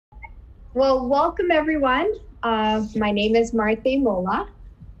Well, welcome everyone. My name is Marthe Mola,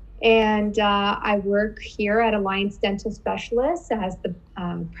 and I work here at Alliance Dental Specialists as the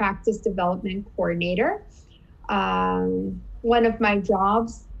Practice Development Coordinator. One of my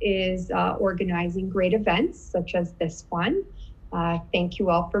jobs is organizing great events such as this one. Thank you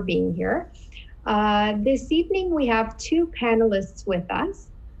all for being here. This evening, we have two panelists with us.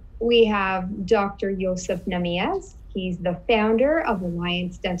 We have Dr. Yosef Nahmias. He's the founder of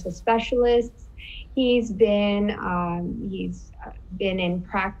Alliance Dental Specialists. He's been in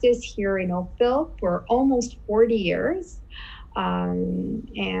practice here in Oakville for almost 40 years, um,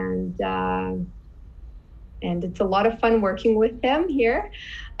 and uh, and it's a lot of fun working with him here.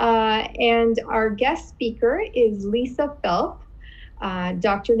 And our guest speaker is Lisa Philp.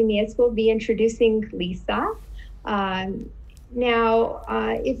 Dr. Nahmias will be introducing Lisa. Um,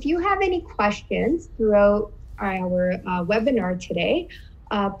 if you have any questions throughout our webinar today,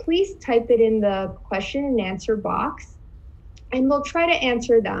 please type it in the question and answer box, and we'll try to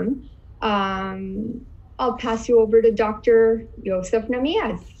answer them. I'll pass you over to Dr. Yosef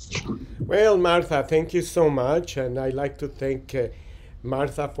Nahmias. Well, Martha, thank you so much. And I'd like to thank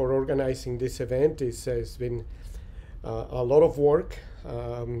Martha for organizing this event. It's been a lot of work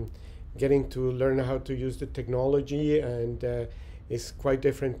getting to learn how to use the technology, and it's quite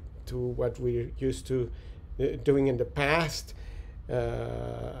different to what we're used to doing in the past.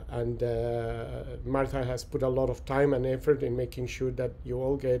 And Martha has put a lot of time and effort in making sure that you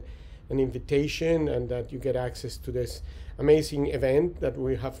all get an invitation and that you get access to this amazing event that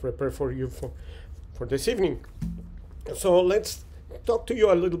we have prepared for you for this evening. So let's talk to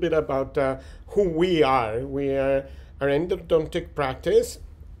you a little bit about who we are. We are an endodontic practice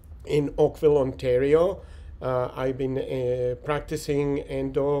in Oakville, Ontario. I've been practicing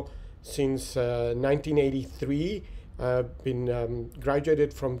endo since 1983. I've been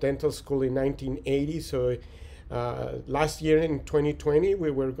graduated from dental school in 1980. So last year in 2020, we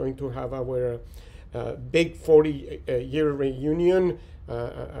were going to have our big 40-year reunion.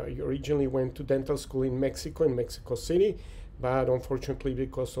 I originally went to dental school in Mexico City, but unfortunately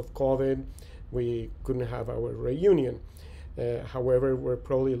because of COVID, we couldn't have our reunion. However, we're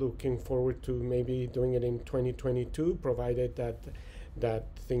probably looking forward to maybe doing it in 2022, provided that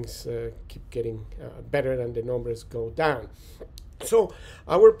things keep getting better and the numbers go down. So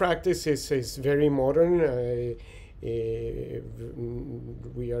our practice is very modern. We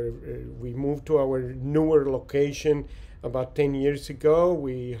moved to our newer location about 10 years ago.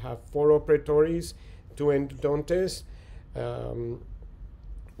 We have 4 operatories, 2 endodontists.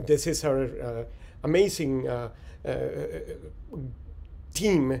 This is our amazing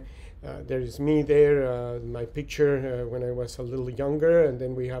team. There is me there, my picture when I was a little younger, and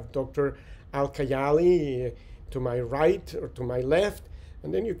then we have Dr. Kayyali to my right or to my left,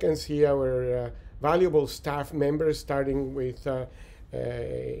 and then you can see our valuable staff members, starting with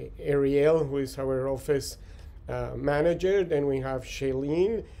Ariel, who is our office manager. Then we have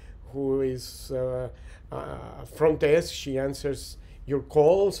Shailene, who is front desk. She answers your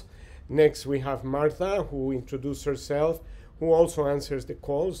calls. Next, we have Martha, who introduced herself, who also answers the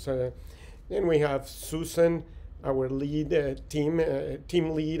calls. Then we have Susan, our lead team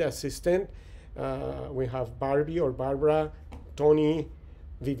lead assistant. We have Barbie or Barbara, Tony,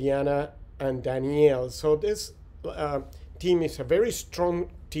 Viviana, and Danielle. So this team is a very strong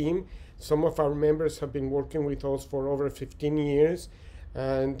team. Some of our members have been working with us for over 15 years,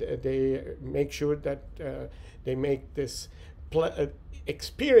 and they make sure that they make this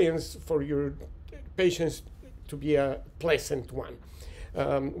experience for your patients to be a pleasant one.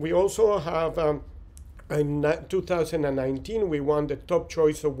 We also have, in 2019, we won the Top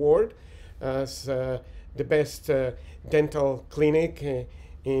Choice Award as the best dental clinic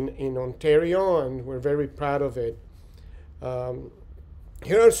in Ontario, and we're very proud of it.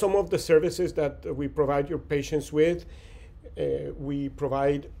 Here are some of the services that we provide your patients with. We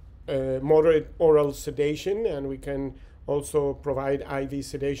provide moderate oral sedation, and we can also provide IV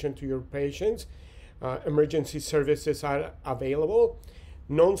sedation to your patients. Emergency services are available.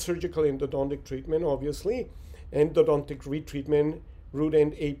 Non-surgical endodontic treatment, obviously, endodontic retreatment, root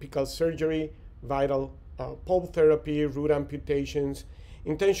and apical surgery, vital pulp therapy, root amputations,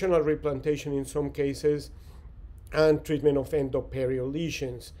 intentional replantation in some cases, and treatment of endoperioral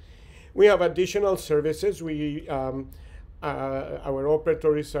lesions. We have additional services. Our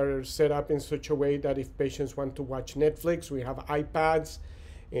operatories are set up in such a way that if patients want to watch Netflix, we have iPads.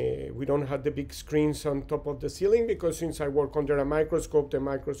 We don't have the big screens on top of the ceiling because since I work under a microscope, the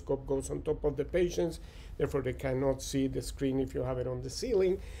microscope goes on top of the patients. Therefore, they cannot see the screen if you have it on the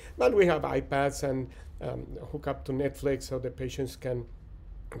ceiling. But we have iPads and hook up to Netflix so the patients can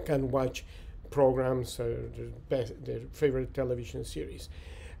can watch programs, their favorite television series.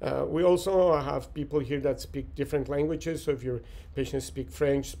 We also have people here that speak different languages. So if your patients speak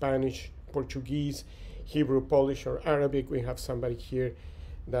French, Spanish, Portuguese, Hebrew, Polish, or Arabic, we have somebody here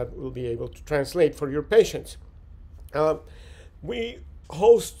that will be able to translate for your patients. We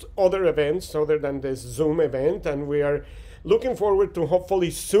host other events other than this Zoom event, and we are looking forward to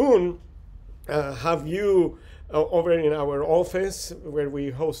hopefully soon have you over in our office, where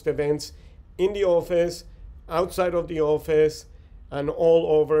we host events in the office, outside of the office, and all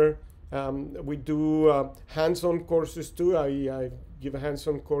over. We do hands-on courses too. I give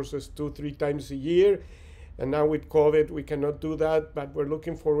hands-on courses 2-3 times a year. And now with COVID, we cannot do that, but we're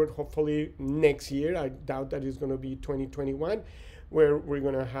looking forward, hopefully next year. I doubt that it's going to be 2021, where we're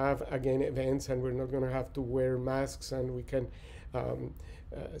going to have, again, events, and we're not going to have to wear masks, and we can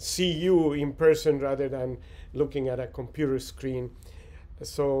see you in person rather than looking at a computer screen.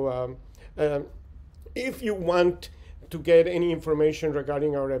 So if you want to get any information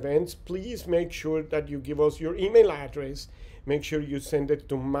regarding our events, please make sure that you give us your email address. Make sure you send it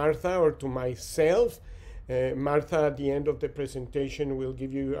to Martha or to myself. Martha, at the end of the presentation, will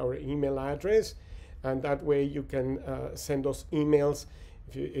give you our email address, and that way you can send us emails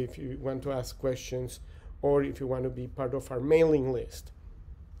if you want to ask questions, or if you want to be part of our mailing list.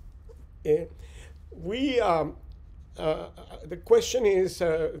 The question is,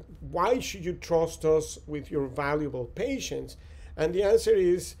 why should you trust us with your valuable patients? And the answer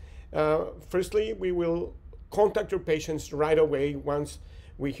is, firstly, we will contact your patients right away once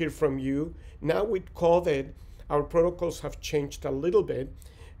we hear from you. Now with COVID, our protocols have changed a little bit,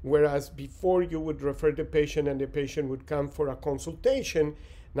 whereas before you would refer the patient and the patient would come for a consultation.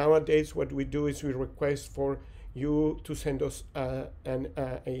 Nowadays, what we do is we request for you to send us an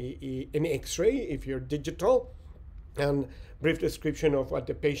X-ray if you're digital, and brief description of what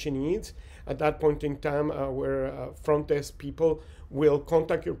the patient needs. At that point in time, our front desk people will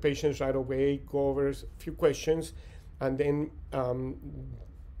contact your patients right away, go over a few questions, and then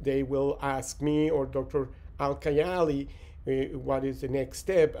they will ask me or Dr. Kayyali what is the next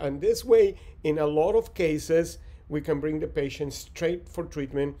step. And this way, in a lot of cases, we can bring the patient straight for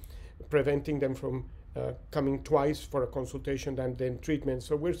treatment, preventing them from coming twice for a consultation and then treatment.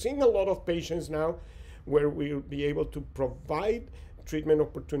 So we're seeing a lot of patients now where we'll be able to provide treatment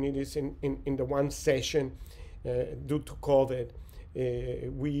opportunities in the one session due to COVID.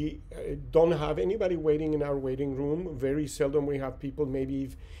 We don't have anybody waiting in our waiting room. Very seldom we have people, maybe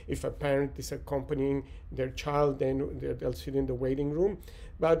if a parent is accompanying their child, then they'll sit in the waiting room.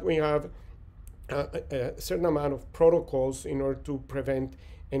 But we have a certain amount of protocols in order to prevent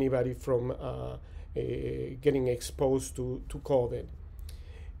anybody from getting exposed to COVID.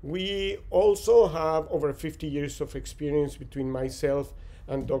 We also have over 50 years of experience between myself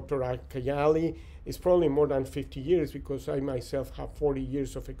and Dr. Kayyali. It's probably more than 50 years because I myself have 40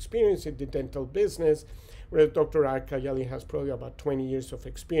 years of experience in the dental business, whereas Dr. Kayyali has probably about 20 years of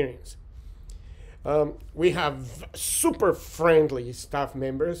experience. We have super friendly staff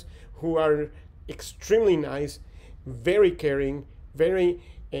members who are extremely nice, very caring, very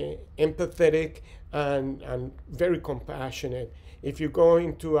empathetic, and very compassionate. If you go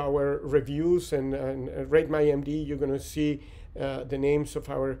into our reviews and rate my MD, you're going to see the names of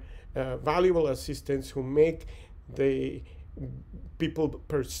our valuable assistants who make the people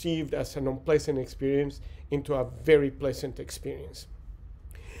perceived as an unpleasant experience into a very pleasant experience.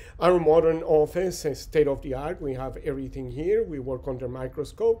 Our modern office is state of the art. We have everything here. We work under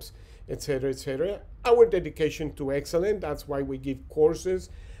microscopes, etc., etc. Our dedication to excellence, that's why we give courses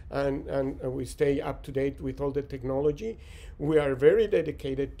and we stay up to date with all the technology. We are very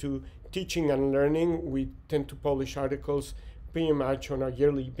dedicated to teaching and learning. We tend to publish articles pretty much on a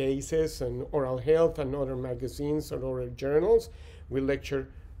yearly basis in Oral Health and other magazines or other journals. We lecture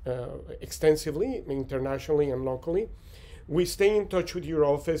extensively, internationally and locally. We stay in touch with your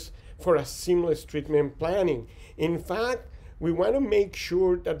office for a seamless treatment planning. In fact, we want to make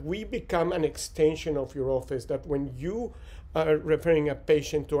sure that we become an extension of your office, that when you are referring a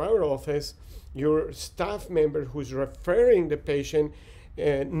patient to our office, your staff member who's referring the patient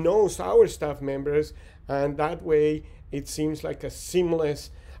knows our staff members, and that way it seems like a seamless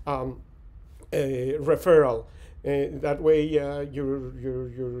referral. That way your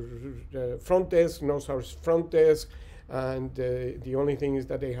front desk knows our front desk, and the only thing is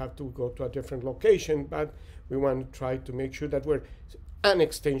that they have to go to a different location, but we want to try to make sure that we're an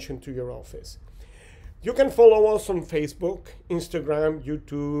extension to your office. You can follow us on Facebook, Instagram,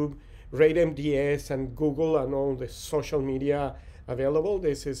 YouTube, Rate MDS, and Google, and all the social media available.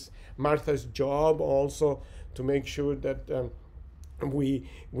 This is Martha's job also, to make sure that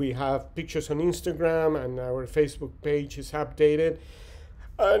We have pictures on Instagram, and our Facebook page is updated.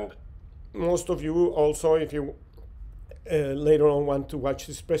 And most of you also, if you later on want to watch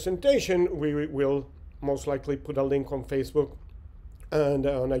this presentation, we will most likely put a link on Facebook and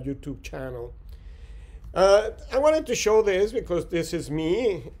on a YouTube channel. I wanted to show this because this is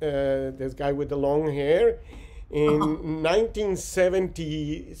me, this guy with the long hair. In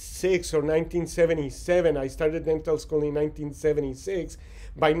 1976 or 1977, I started dental school in 1976.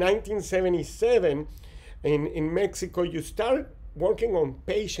 By 1977, in Mexico, you start working on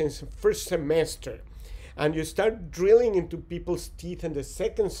patients first semester, and you start drilling into people's teeth in the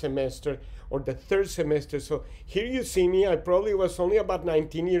second semester or the third semester. So here you see me. I probably was only about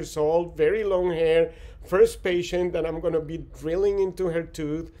 19 years old, very long hair, first patient that I'm going to be drilling into her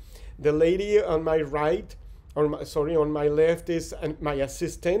tooth. The lady on my right, on my left is my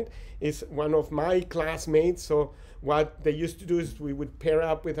assistant, is one of my classmates. So what they used to do is we would pair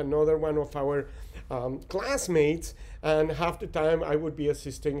up with another one of our classmates, and half the time I would be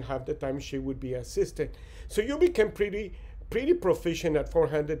assisting, half the time she would be assisting. So you became pretty proficient at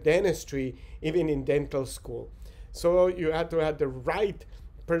 400 dentistry, even in dental school. So you had to have the right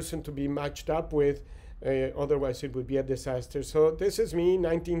person to be matched up with, otherwise it would be a disaster. So this is me,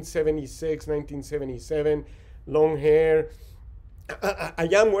 1976, 1977, long hair. I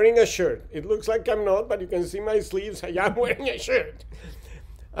am wearing a shirt. It looks like I'm not, but you can see my sleeves. I am wearing a shirt.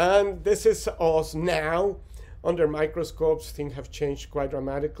 And this is us now. Under microscopes, things have changed quite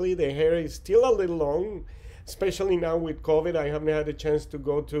dramatically. The hair is still a little long, especially now with COVID. I haven't had a chance to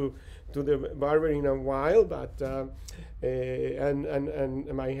go to the barber in a while, but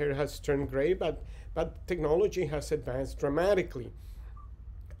and my hair has turned gray, but technology has advanced dramatically.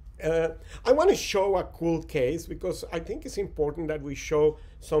 I want to show a cool case because I think it's important that we show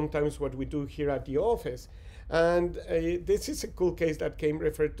sometimes what we do here at the office. And this is a cool case that came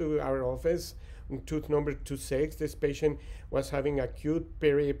referred to our office, tooth number 26. This patient was having acute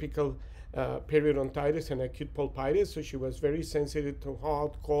periapical periodontitis and acute pulpitis, so she was very sensitive to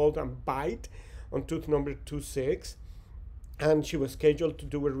hot, cold, and bite on tooth number 26. And she was scheduled to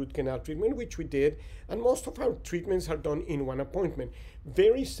do a root canal treatment, which we did. And most of our treatments are done in one appointment.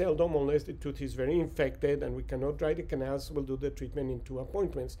 Very seldom, unless the tooth is very infected and we cannot dry the canals, we'll do the treatment in 2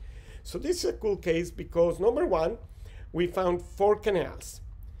 appointments. So this is a cool case because, number one, we found 4 canals.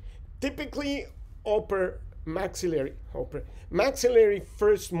 Typically maxillary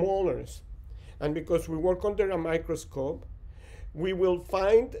first molars. And because we work under a microscope, we will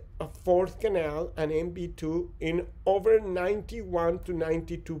find a 4th canal, an MB2, in over 91 to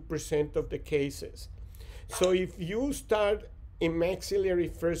 92% of the cases. So if you start a maxillary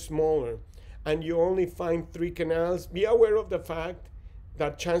first molar and you only find 3 canals, be aware of the fact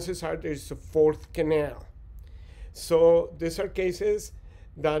that chances are there's a 4th canal. So these are cases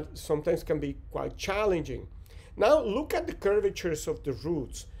that sometimes can be quite challenging. Now look at the curvatures of the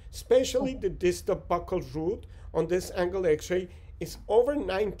roots, especially the distal buccal root on this angle x-ray is over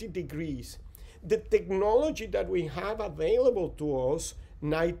 90 degrees. The technology that we have available to us,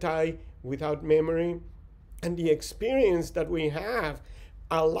 night eye without memory, and the experience that we have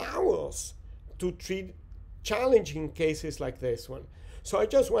allow us to treat challenging cases like this one. So I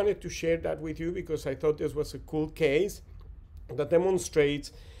just wanted to share that with you because I thought this was a cool case that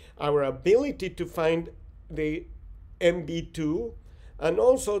demonstrates our ability to find the MB2 and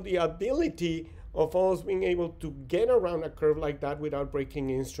also the ability of us being able to get around a curve like that without breaking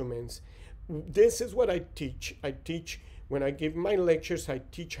instruments. This is what I teach. I teach, when I give my lectures, I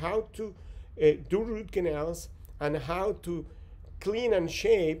teach how to do root canals and how to clean and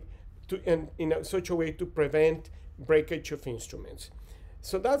shape in such a way to prevent breakage of instruments.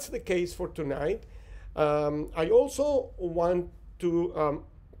 So that's the case for tonight. I also want to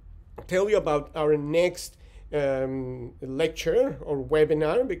tell you about our next lecture or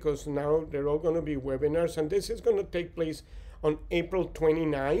webinar, because now they're all going to be webinars, and this is going to take place on April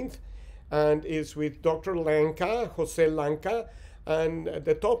 29th and is with Dr. Lanka, Jose Lanka, and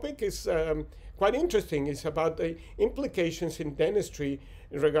the topic is quite interesting. It's about the implications in dentistry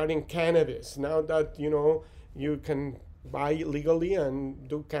regarding cannabis. Now that you can buy legally and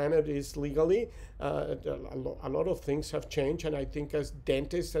do cannabis legally, a lot of things have changed, and I think as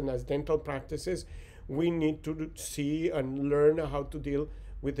dentists and as dental practices, we need to see and learn how to deal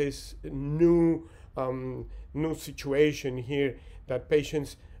with this new situation here, that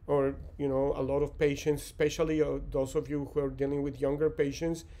patients, or a lot of patients, especially those of you who are dealing with younger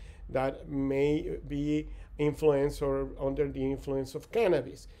patients, that may be influenced or under the influence of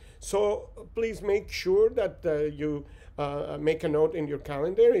cannabis. So please make sure that you make a note in your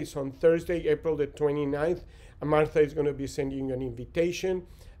calendar. It's on Thursday, April the 29th Martha is going to be sending you an invitation,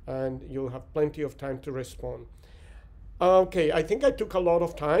 and you'll have plenty of time to respond. Okay, I think I took a lot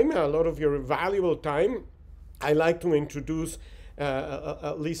of time, a lot of your valuable time. I like to introduce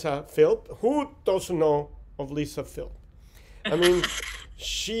Lisa Philp. Who doesn't know of Lisa Philp? I mean,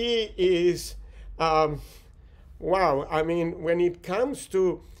 she is, wow. I mean, when it comes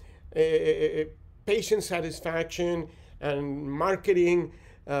to patient satisfaction and marketing,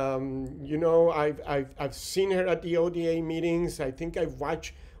 I've seen her at the ODA meetings. I think I've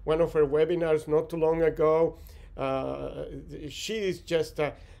watched one of her webinars not too long ago. She is just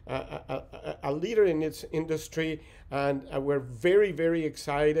a leader in its industry, and we're very, very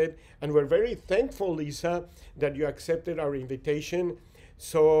excited, and we're very thankful, Lisa, that you accepted our invitation.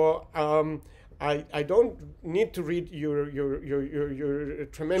 So I don't need to read your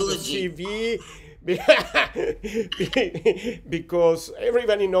tremendous CV because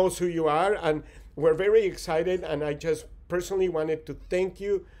everybody knows who you are, and we're very excited. And I just personally wanted to thank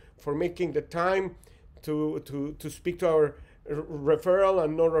you for making the time to speak to our referral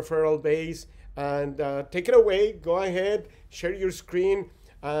and non-referral base. And take it away. Go ahead, share your screen.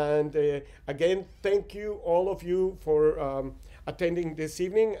 And again, thank you, all of you, for attending this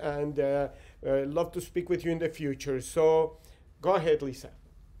evening, and love to speak with you in the future. So go ahead, Lisa.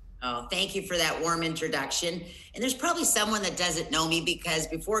 Oh, thank you for that warm introduction. And there's probably someone that doesn't know me because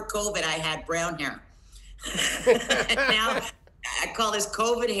before COVID, I had brown hair. Now I call this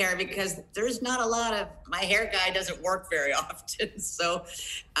COVID hair because there's not a lot of, my hair guy doesn't work very often. So,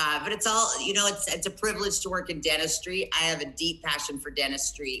 but it's all, it's a privilege to work in dentistry. I have a deep passion for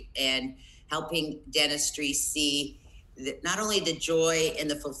dentistry and helping dentistry see that not only the joy and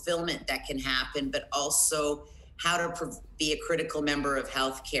the fulfillment that can happen, but also how to be a critical member of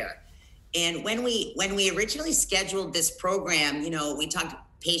healthcare. And when we originally scheduled this program, we talked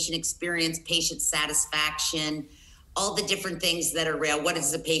patient experience, patient satisfaction, all the different things that are real. What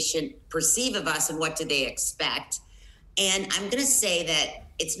does the patient perceive of us and what do they expect? And I'm going to say that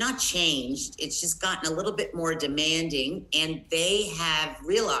it's not changed. It's just gotten a little bit more demanding, and they have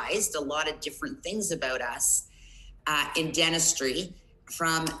realized a lot of different things about us in dentistry,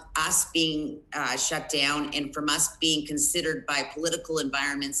 from us being shut down and from us being considered by political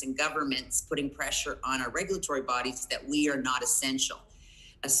environments and governments putting pressure on our regulatory bodies that we are not essential,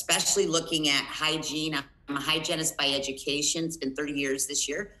 especially looking at hygiene. I'm a hygienist by education. It's been 30 years this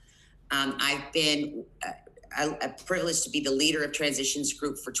year. I've been privileged to be the leader of Transitions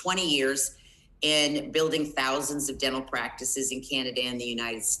Group for 20 years in building thousands of dental practices in Canada and the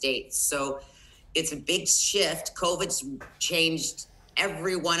United States. So it's a big shift. COVID's changed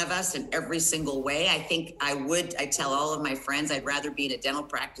every one of us in every single way. I think I tell all of my friends, I'd rather be in a dental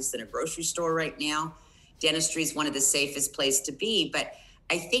practice than a grocery store right now. Dentistry is one of the safest places to be. But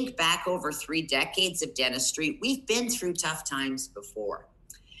I think back over 3 decades of dentistry, we've been through tough times before.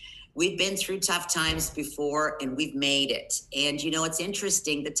 We've been through tough times before, and we've made it. And it's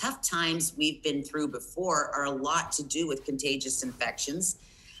interesting, the tough times we've been through before are a lot to do with contagious infections.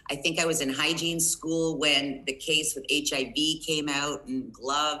 I think I was in hygiene school when the case with HIV came out, and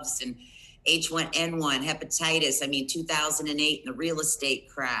gloves and H1N1, hepatitis. 2008, the real estate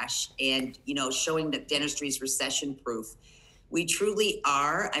crash, and, showing that dentistry is recession proof. We truly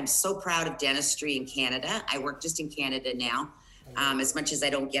are. I'm so proud of dentistry in Canada. I work just in Canada now. As much as I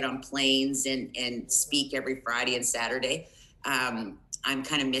don't get on planes and speak every Friday and Saturday, I'm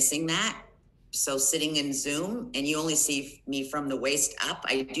kind of missing that. So sitting in Zoom, and you only see me from the waist up.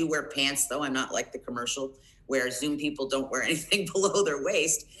 I do wear pants, though. I'm not like the commercial where Zoom people don't wear anything below their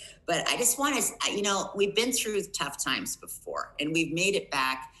waist. But I just want to, we've been through tough times before, and we've made it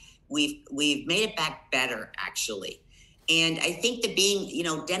back. We've made it back better, actually. And I think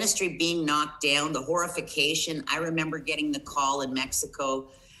the dentistry being knocked down, the horrification. I remember getting the call in Mexico.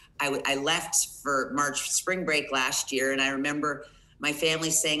 I left for March spring break last year, and I remember my family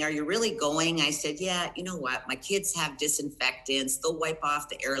saying, "Are you really going?" I said, "Yeah, you know what? My kids have disinfectants. They'll wipe off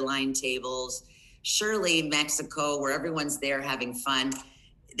the airline tables. Surely Mexico, where everyone's there having fun,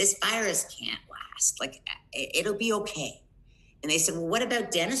 this virus can't last. Like, it'll be okay." And they said, "Well, what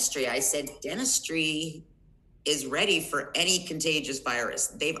about dentistry?" I said, "Dentistry is ready for any contagious virus.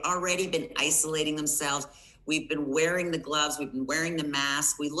 They've already been isolating themselves. We've been wearing the gloves. We've been wearing the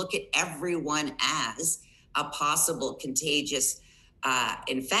mask. We look at everyone as a possible contagious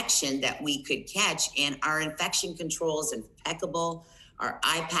infection that we could catch. And our infection control is impeccable, our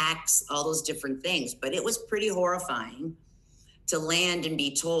IPACs, all those different things." But it was pretty horrifying to land and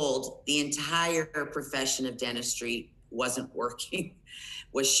be told the entire profession of dentistry wasn't working,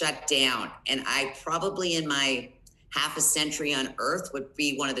 was shut down. And I probably, in my half a century on Earth, would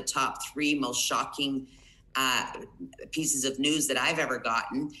be one of the top 3 most shocking pieces of news that I've ever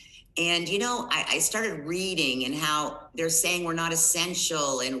gotten. And, I started reading and how they're saying we're not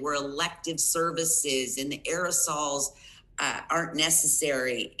essential and we're elective services and the aerosols aren't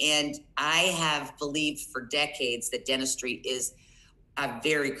necessary. And I have believed for decades that dentistry is a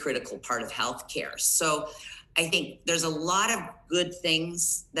very critical part of healthcare. So I think there's a lot of good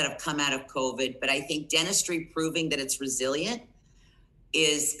things that have come out of COVID, but I think dentistry proving that it's resilient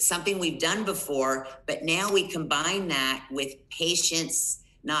is something we've done before, but now we combine that with patients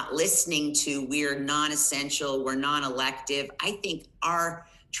not listening to we're non-essential, we're non-elective. I think our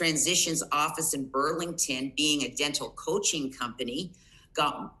transitions office in Burlington, being a dental coaching company,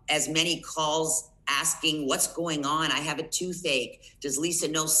 got as many calls asking what's going on. I have a toothache. Does Lisa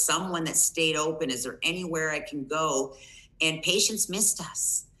know someone that stayed open? Is there anywhere I can go? And patients missed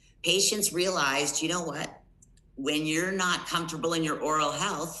us. Patients realized, you know what? When you're not comfortable in your oral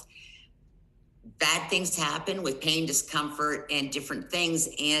health, bad things happen with pain, discomfort, and different things.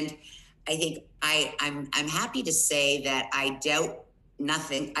 And I think I'm happy to say that I doubt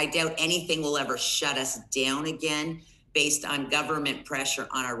anything will ever shut us down again based on government pressure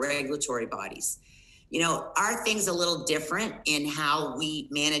on our regulatory bodies. Our thing's a little different in how we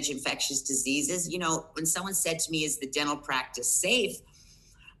manage infectious diseases. When someone said to me, is the dental practice safe?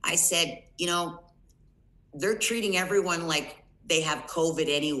 I said, they're treating everyone like they have COVID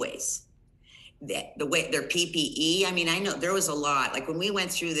anyways. The way their PPE, I know there was a lot. Like when we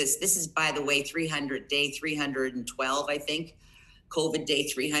went through this is, by the way, day 312, I think, COVID day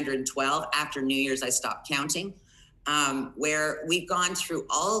 312. After New Year's, I stopped counting, where we've gone through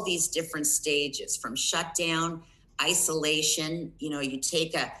all these different stages from shutdown, isolation. You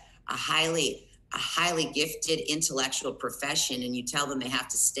take a highly gifted intellectual profession and you tell them they have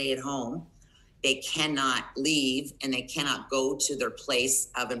to stay at home. They cannot leave and they cannot go to their place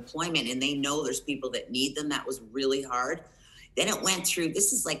of employment. And they know there's people that need them. That was really hard. Then it went through,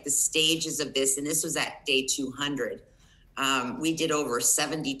 this is like the stages of this. And this was at day 200. We did over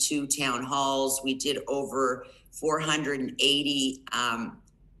 72 town halls. We did over 480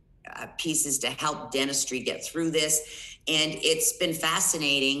 pieces to help dentistry get through this. And it's been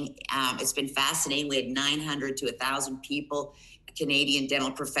fascinating. We had 900 to 1,000 people, Canadian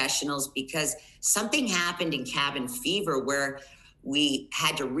dental professionals, because something happened in cabin fever where we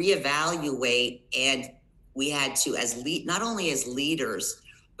had to reevaluate, and we had to, not only as leaders,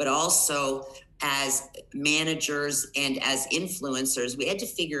 but also as managers and as influencers, we had to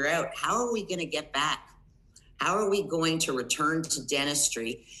figure out, how are we going to get back? How are we going to return to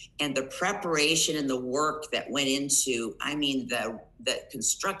dentistry? And the preparation and the work that went into, the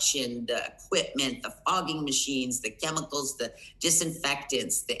construction, the equipment, the fogging machines, the chemicals, the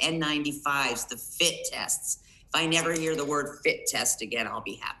disinfectants, the N95s, the fit tests. If I never hear the word fit test again, I'll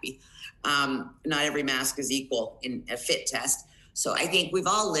be happy. Not every mask is equal in a fit test. So I think we've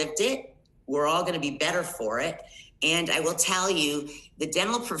all lived it. We're all going to be better for it. And I will tell you, the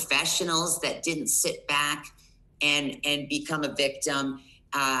dental professionals that didn't sit back and become a victim,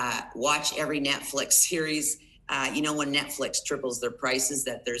 watch every Netflix series. When Netflix triples their prices,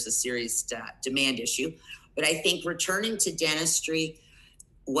 that there's a serious demand issue. But I think returning to dentistry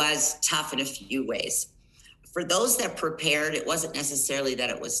was tough in a few ways. For those that prepared, it wasn't necessarily that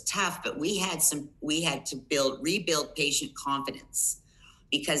it was tough, but we had to rebuild patient confidence,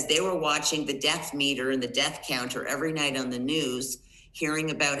 because they were watching the death meter and the death counter every night on the news,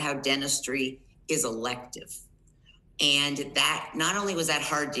 hearing about how dentistry is elective. And that, not only was that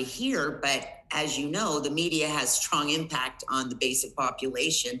hard to hear, but as you know, the media has strong impact on the basic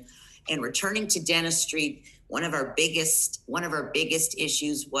population. And returning to dentistry, one of our biggest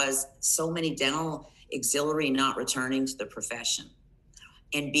issues was so many dental auxiliary not returning to the profession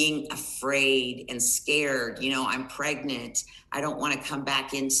and being afraid and scared. I'm pregnant. I don't want to come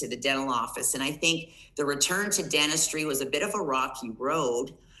back into the dental office. And I think the return to dentistry was a bit of a rocky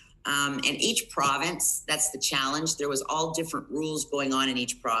road. And each province, that's the challenge. There was all different rules going on in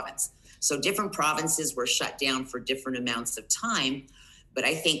each province. So different provinces were shut down for different amounts of time. But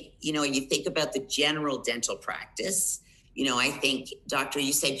I think, you think about the general dental practice, I think, doctor,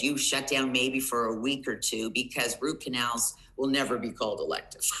 you said you shut down maybe for a week or two because root canals will never be called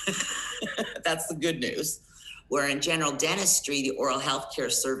elective. That's the good news. Where in general dentistry, the oral health care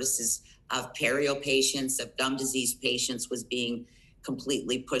services of perio patients, of gum disease patients was being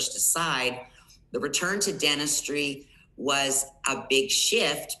completely pushed aside. The return to dentistry was a big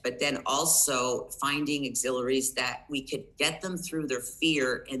shift, but then also finding auxiliaries that we could get them through their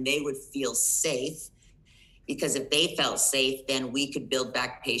fear and they would feel safe, because if they felt safe, then we could build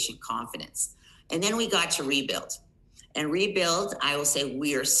back patient confidence. And then we got to rebuild. And rebuild, I will say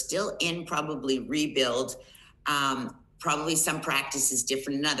we are still in probably rebuild. Probably some practices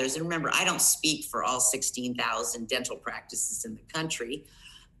different than others. And remember, I don't speak for all 16,000 dental practices in the country.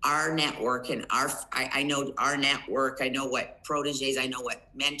 Our network and I know our network, I know what proteges, I know what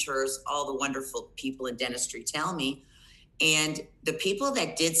mentors, all the wonderful people in dentistry tell me. And the people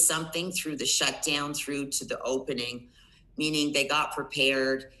that did something through the shutdown through to the opening, meaning they got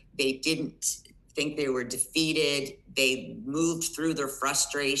prepared, they didn't think they were defeated, they moved through their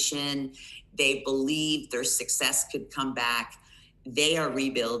frustration, they believed their success could come back. They are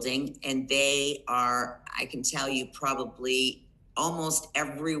rebuilding, and they are, I can tell you, probably almost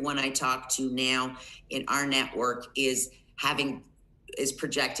everyone I talk to now in our network is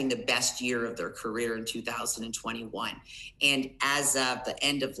projecting the best year of their career in 2021. And as of the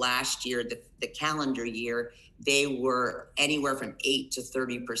end of last year, the calendar year, they were anywhere from 8 to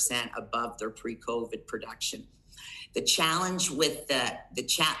 30% above their pre-COVID production. The challenge with the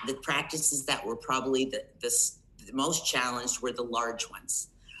practices that were probably the most challenged were the large ones.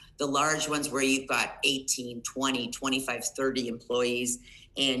 The large ones where you've got 18, 20, 25, 30 employees,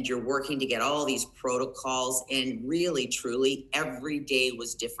 and you're working to get all these protocols, and really, truly, every day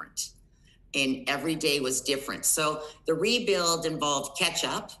was different. So the rebuild involved catch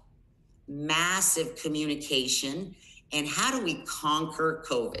up, massive communication, and how do we conquer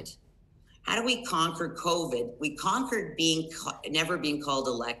COVID? How do we conquer COVID? We conquered never being called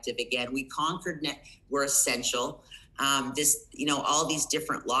elective again. We conquered we're essential. All these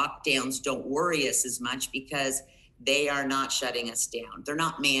different lockdowns don't worry us as much because they are not shutting us down. They're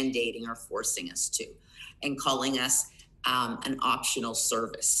not mandating or forcing us to, and calling us an optional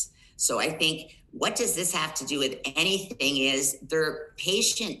service. So I think, what does this have to do with anything is their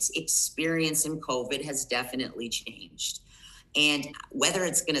patient experience in COVID has definitely changed. And whether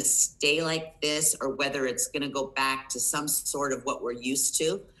it's going to stay like this or whether it's going to go back to some sort of what we're used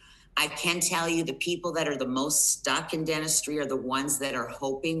to, I can tell you the people that are the most stuck in dentistry are the ones that are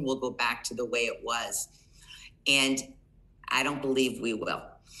hoping we'll go back to the way it was. And I don't believe we will.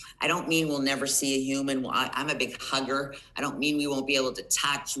 I don't mean we'll never see a human. I'm a big hugger. I don't mean we won't be able to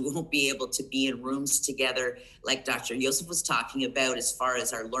touch. We won't be able to be in rooms together like Dr. Yosef was talking about as far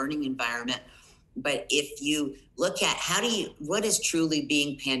as our learning environment. But if you look at what is truly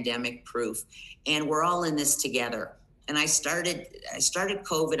being pandemic proof, and we're all in this together. And I started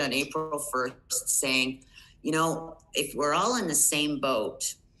COVID on April 1st saying, if we're all in the same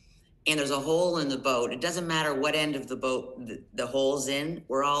boat and there's a hole in the boat, it doesn't matter what end of the boat the hole's in,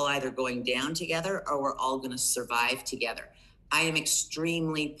 we're all either going down together or we're all going to survive together. I am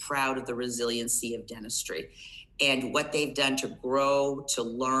extremely proud of the resiliency of dentistry and what they've done to grow, to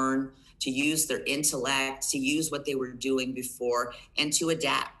learn, to use their intellect, to use what they were doing before, and to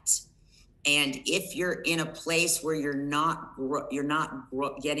adapt. And if you're in a place where you're not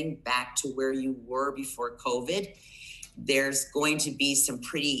getting back to where you were before COVID, there's going to be some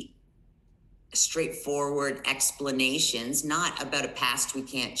pretty straightforward explanations, not about a past we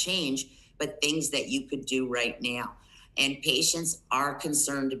can't change, but things that you could do right now. And patients are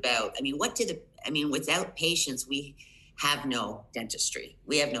concerned about, without patients, we have no dentistry.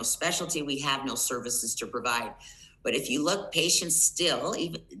 We have no specialty. We have no services to provide. But if you look, patients still,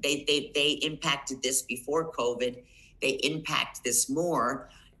 even they impacted this before COVID. They impact this more.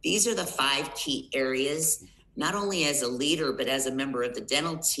 These are the 5 key areas, not only as a leader, but as a member of the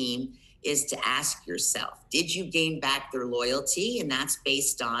dental team, is to ask yourself, did you gain back their loyalty? And that's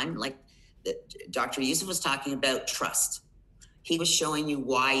based on, like Dr. Yosef was talking about, trust. He was showing you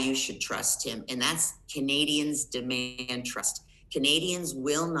why you should trust him. And that's Canadians demand trust. Canadians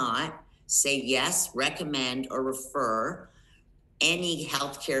will not say yes, recommend, or refer any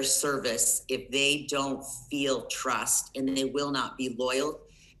healthcare service if they don't feel trust, and they will not be loyal.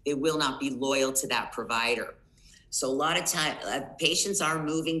 They will not be loyal to that provider. So a lot of time, patients are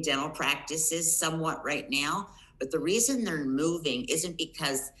moving dental practices somewhat right now, but the reason they're moving isn't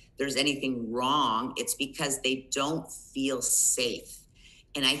because there's anything wrong. It's because they don't feel safe.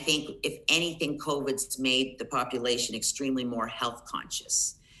 And I think, if anything, COVID's made the population extremely more health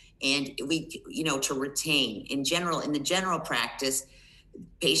conscious. And to retain, in the general practice,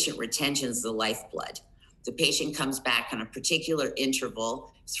 patient retention is the lifeblood. The patient comes back on a particular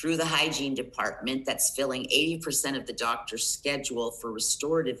interval through the hygiene department that's filling 80% of the doctor's schedule for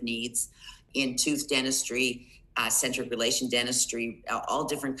restorative needs in tooth dentistry, centric relation dentistry, all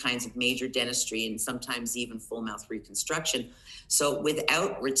different kinds of major dentistry, and sometimes even full mouth reconstruction. So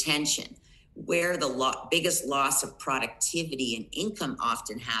without retention, where the biggest loss of productivity and income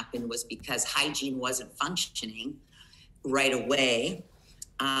often happened was because hygiene wasn't functioning right away.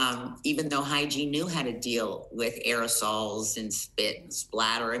 even though hygiene knew how to deal with aerosols and spit and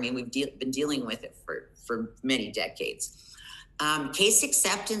splatter. I mean, we've been dealing with it for many decades. Case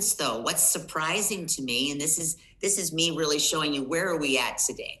acceptance, though, what's surprising to me, and this is me really showing you where are we at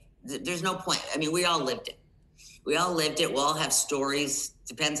today. There's no point. I mean, we all lived it. We all lived it. We'll all have stories.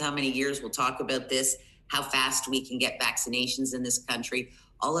 Depends how many years we'll talk about this, how fast we can get vaccinations in this country.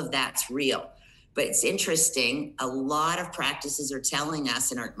 All of that's real. But it's interesting. A lot of practices are telling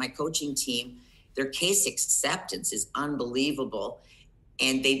us, and my coaching team, their case acceptance is unbelievable.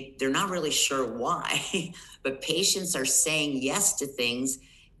 And they're not really sure why, but patients are saying yes to things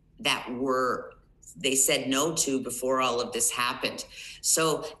that they said no to before all of this happened.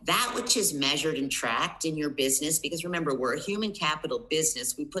 So that which is measured and tracked in your business, because remember, we're a human capital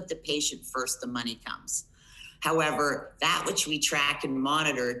business, we put the patient first, the money comes. However, that which we track and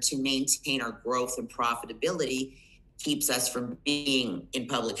monitor to maintain our growth and profitability keeps us from being in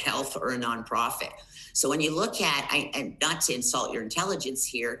public health or a nonprofit. So when you look at, and not to insult your intelligence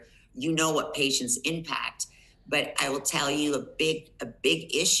here, you know what patients impact, but I will tell you a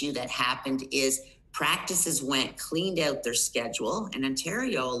big issue that happened is practices cleaned out their schedule. In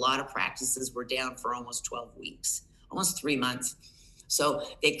Ontario, a lot of practices were down for almost 12 weeks, almost 3 months. So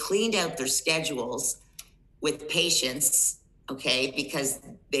they cleaned out their schedules with patients, okay, because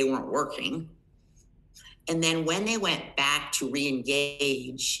they weren't working. And then when they went back to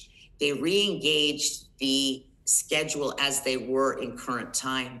re-engage, they re-engaged the schedule as they were in current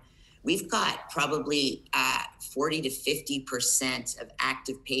time. We've got probably 40 to 50% of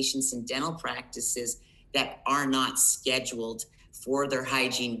active patients in dental practices that are not scheduled for their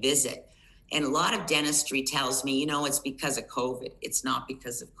hygiene visit. And a lot of dentistry tells me, it's because of COVID. It's not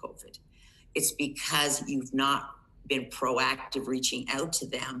because of COVID. It's because you've not been proactive reaching out to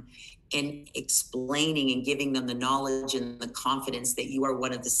them and explaining and giving them the knowledge and the confidence that you are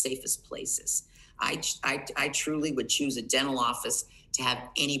one of the safest places. I truly would choose a dental office to have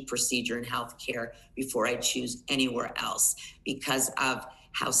any procedure in healthcare before I choose anywhere else because of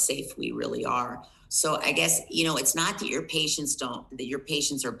how safe we really are. So I guess, it's not that your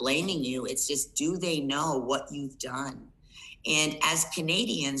patients are blaming you. It's just, do they know what you've done? And as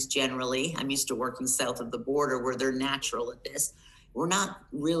Canadians, generally, I'm used to working south of the border where they're natural at this. We're not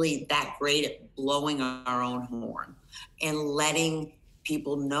really that great at blowing our own horn and letting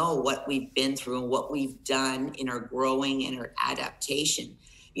people know what we've been through and what we've done in our growing and our adaptation.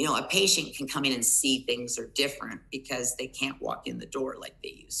 A patient can come in and see things are different because they can't walk in the door like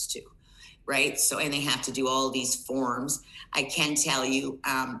they used to, right? So, and they have to do all these forms. I can tell you,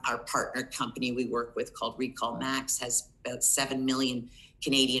 our partner company we work with called Recall Max has about 7 million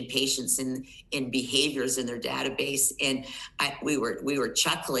Canadian patients in behaviors in their database. And we were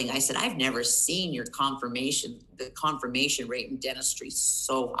chuckling. I said, I've never seen the confirmation rate in dentistry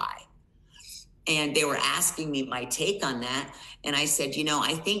so high. And they were asking me my take on that. And I said,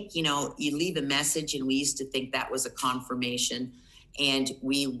 I think, you leave a message, and we used to think that was a confirmation, and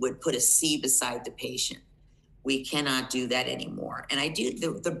we would put a C beside the patient. We cannot do that anymore. And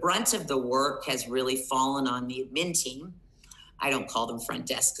the brunt of the work has really fallen on the admin team. I don't call them front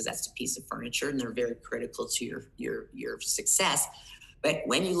desk because that's a piece of furniture and they're very critical to your success. But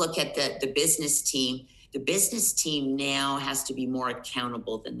when you look at the business team now has to be more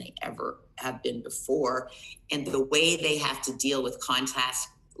accountable than they ever have been before. And the way they have to deal with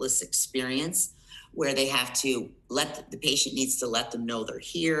contactless experience, where they have to the patient needs to let them know they're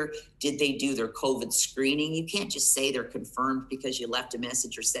here. Did they do their COVID screening? You can't just say they're confirmed because you left a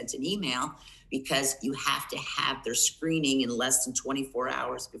message or sent an email, because you have to have their screening in less than 24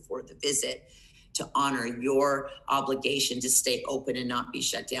 hours before the visit to honor your obligation to stay open and not be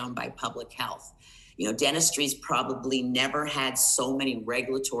shut down by public health. Dentistry's probably never had so many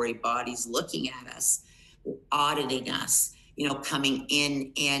regulatory bodies looking at us, auditing us, coming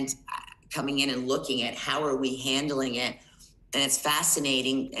in and looking at how are we handling it. And it's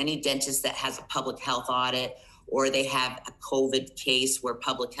fascinating. Any dentist that has a public health audit, or they have a COVID case where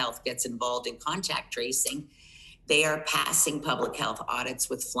public health gets involved in contact tracing, they are passing public health audits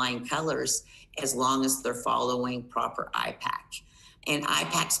with flying colors as long as they're following proper IPAC. And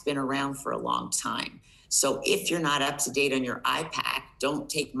IPAC's been around for a long time. So if you're not up to date on your IPAC, don't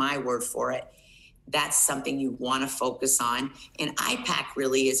take my word for it. That's something you want to focus on. And IPAC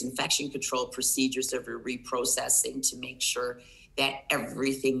really is infection control procedures of your reprocessing to make sure that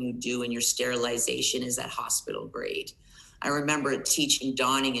everything you do in your sterilization is at hospital grade. I remember teaching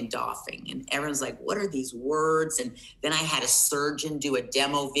donning and doffing, and everyone's like, what are these words? And then I had a surgeon do a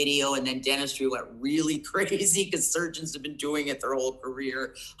demo video, and then dentistry went really crazy because surgeons have been doing it their whole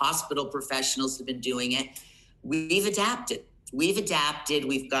career. Hospital professionals have been doing it. We've adapted. we've adapted.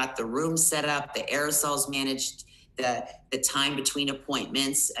 We've got the room set up, the aerosols managed, the time between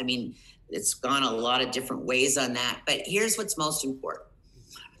appointments. I mean, it's gone a lot of different ways on that. But here's what's most important.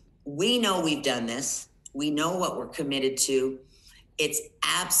 We know we've done this. We know what we're committed to. It's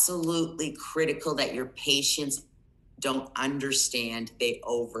absolutely critical that your patients don't understand, they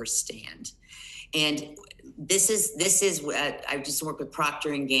overstand. And this is I just work with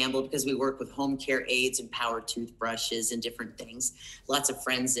Procter & Gamble because we work with home care aids and power toothbrushes and different things. Lots of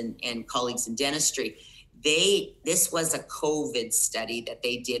friends and colleagues in dentistry. This was a COVID study that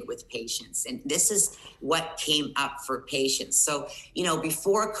they did with patients, and this is what came up for patients. So,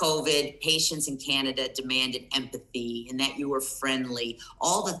 before COVID, patients in Canada demanded empathy and that you were friendly,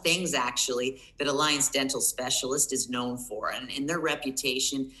 all the things actually that Alliance Dental Specialist is known for, and in their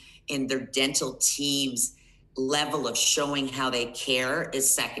reputation, in their dental teams' level of showing how they care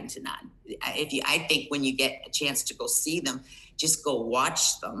is second to none. I think when you get a chance to go see them, just go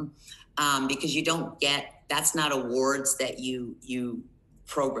watch them. Because that's not awards that you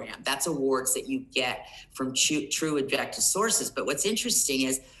program. That's awards that you get from true objective sources. But what's interesting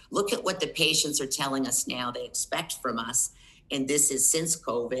is look at what the patients are telling us now they expect from us, and this is since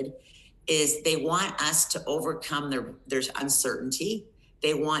COVID, is they want us to overcome their uncertainty.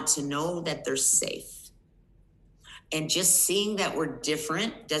 They want to know that they're safe. And just seeing that we're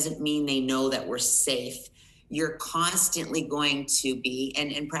different doesn't mean they know that we're safe. You're constantly going to be,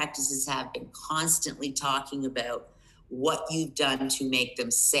 and practices have been constantly talking about what you've done to make them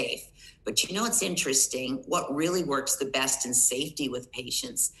safe. But it's interesting, what really works the best in safety with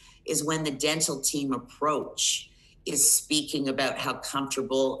patients is when the dental team approach is speaking about how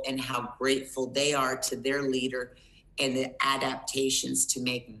comfortable and how grateful they are to their leader and the adaptations to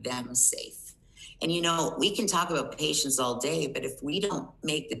make them safe. And we can talk about patients all day, but if we don't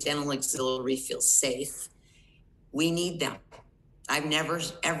make the dental auxiliary feel safe, we need them. I've never,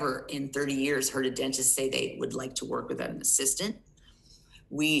 ever in 30 years heard a dentist say they would like to work without an assistant.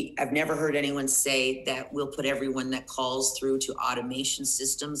 I've never heard anyone say that we'll put everyone that calls through to automation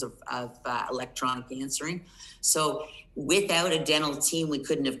systems of electronic answering. So without a dental team, we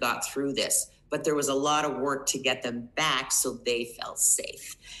couldn't have got through this. But there was a lot of work to get them back so they felt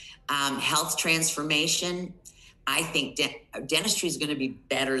safe. Health transformation. I think dentistry is going to be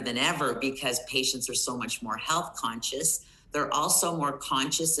better than ever because patients are so much more health conscious. They're also more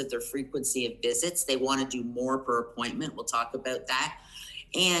conscious of their frequency of visits. They want to do more per appointment. We'll talk about that.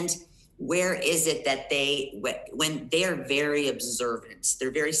 And where is it that when they're very observant,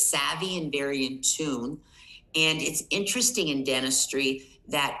 they're very savvy and very in tune. And it's interesting in dentistry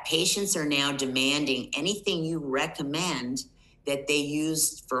that patients are now demanding anything you recommend that they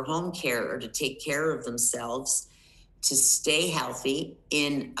use for home care or to take care of themselves to stay healthy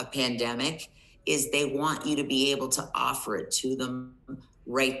in a pandemic is they want you to be able to offer it to them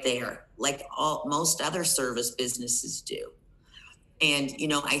right there, like most other service businesses do. And,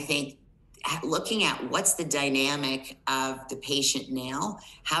 I think looking at what's the dynamic of the patient now,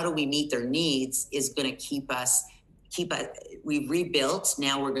 how do we meet their needs is going to keep us, we've rebuilt,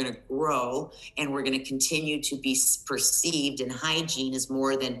 now we're going to grow, and we're going to continue to be perceived, and hygiene is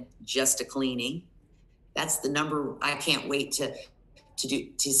more than just a cleaning. That's the number. I can't wait to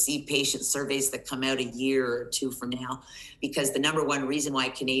see patient surveys that come out a year or two from now, because the number one reason why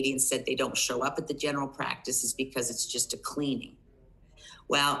Canadians said they don't show up at the general practice is because it's just a cleaning.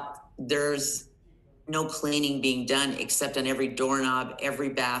 Well, there's no cleaning being done except on every doorknob, every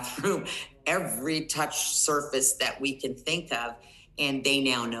bathroom, every touch surface that we can think of, and they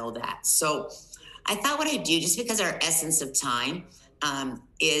now know that. So I thought what I'd do, just because our essence of time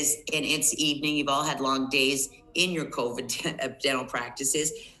is, and it's evening, you've all had long days in your COVID dental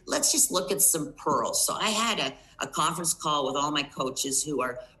practices, let's just look at some pearls. So I had a conference call with all my coaches who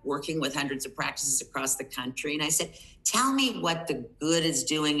are working with hundreds of practices across the country. And I said, tell me what the good is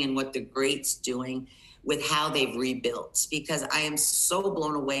doing and what the great's doing with how they've rebuilt, because I am so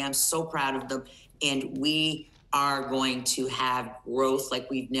blown away. I'm so proud of them. And we are going to have growth like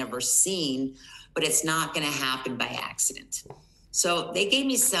we've never seen, but it's not going to happen by accident. So they gave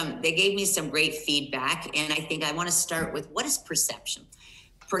me some great feedback. And I think I want to start with, what is perception?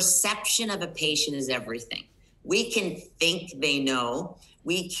 Perception of a patient is everything. We can think they know,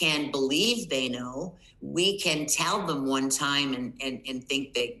 we can believe they know, we can tell them one time and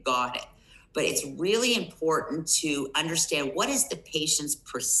think they got it. But it's really important to understand what is the patient's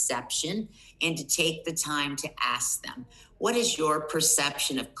perception and to take the time to ask them, what is your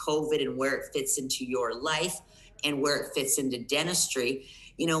perception of COVID and where it fits into your life and where it fits into dentistry?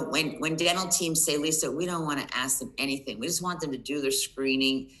 When dental teams say, Lisa, we don't want to ask them anything. We just want them to do their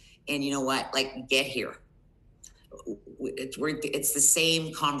screening and get here. it's the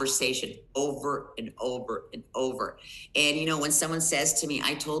same conversation over and over and over. And, you know, when someone says to me,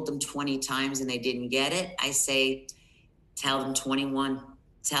 I told them 20 times and they didn't get it, I say, tell them 21,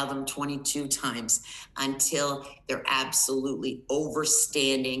 tell them 22 times until they're absolutely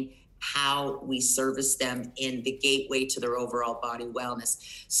overstanding how we service them in the gateway to their overall body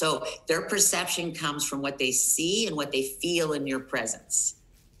wellness. So their perception comes from what they see and what they feel in your presence.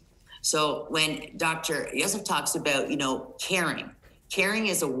 So when Dr. Yosef talks about, you know, caring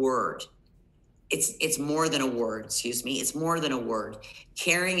is a word. It's more than a word, excuse me. It's more than a word.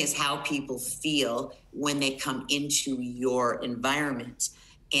 Caring is how people feel when they come into your environment.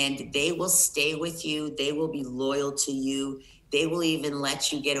 And they will stay with you. They will be loyal to you. They will even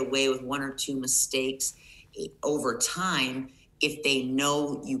let you get away with one or two mistakes over time if they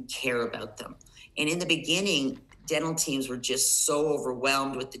know you care about them. And in the beginning, dental teams were just so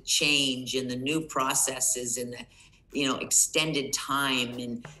overwhelmed with the change and the new processes and the, you know, extended time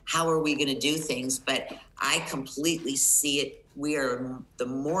and how are we going to do things. But I completely see it. We are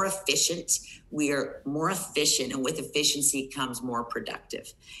more efficient, and with efficiency comes more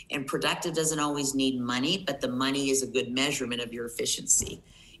productive. And productive doesn't always need money, but the money is a good measurement of your efficiency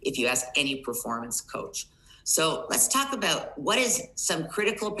if you ask any performance coach. So let's talk about what is some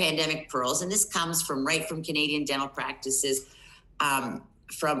critical pandemic pearls. And this comes from Canadian dental practices.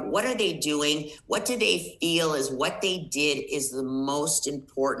 From what are they doing? What do they feel is what they did is the most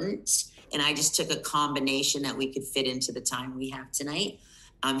important? And I just took a combination that we could fit into the time we have tonight.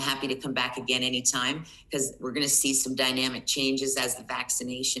 I'm happy to come back again anytime because we're going to see some dynamic changes as the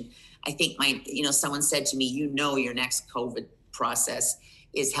vaccination. I think someone said to me, your next COVID process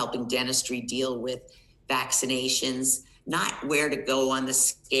is helping dentistry deal with vaccinations, not where to go on the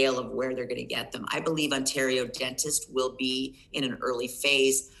scale of where they're going to get them. I believe Ontario dentists will be in an early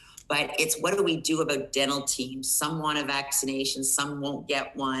phase, but it's what do we do about dental teams? Some want a vaccination, some won't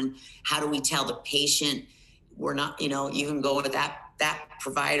get one. How do we tell the patient we're not, you can go to that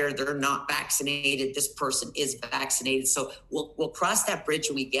provider, they're not vaccinated, this person is vaccinated. So we'll cross that bridge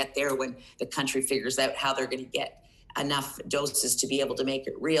when we get there, when the country figures out how they're going to get enough doses to be able to make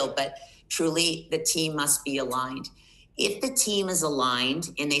it real. But truly, the team must be aligned. If the team is aligned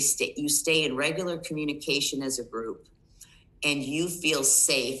and you stay in regular communication as a group and you feel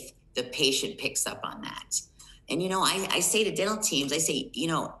safe, the patient picks up on that. And, I say to dental teams, I say,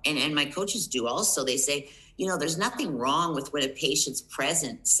 and my coaches do also, they say, there's nothing wrong with when a patient's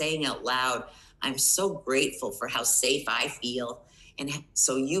present saying out loud, I'm so grateful for how safe I feel. And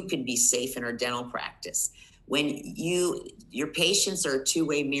so you can be safe in our dental practice. When your patients are a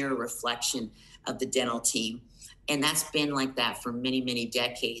two-way mirror reflection of the dental team. And that's been like that for many, many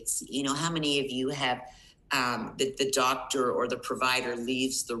decades. How many of you have the doctor or the provider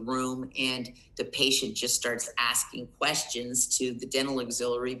leaves the room and the patient just starts asking questions to the dental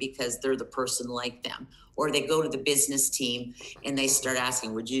auxiliary because they're the person like them? Or they go to the business team and they start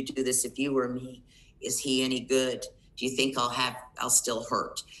asking, would you do this if you were me? Is he any good? Do you think I'll still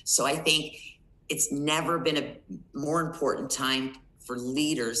hurt? So I think it's never been a more important time for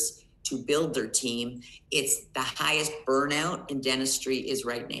leaders to build their team. It's the highest burnout in dentistry is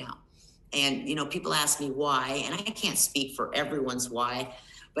right now. And, people ask me why, and I can't speak for everyone's why,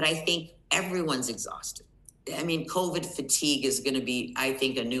 but I think everyone's exhausted. I mean, COVID fatigue is going to be, I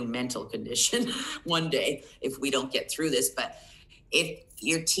think, a new mental condition one day if we don't get through this. But if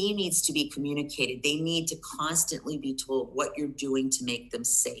your team needs to be communicated, they need to constantly be told what you're doing to make them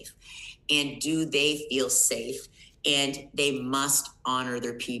safe. And do they feel safe? And they must honor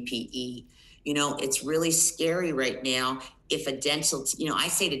their PPE. It's really scary right now. If a dental, I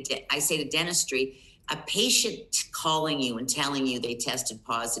say to dentistry, a patient calling you and telling you they tested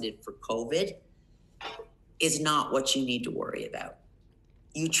positive for COVID is not what you need to worry about.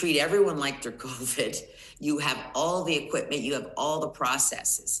 You treat everyone like they're COVID. You have all the equipment, you have all the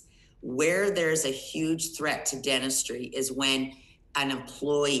processes. Where there's a huge threat to dentistry is when an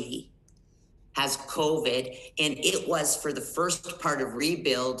employee has COVID, and it was for the first part of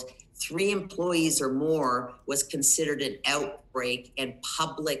rebuild, 3 employees or more was considered an outbreak and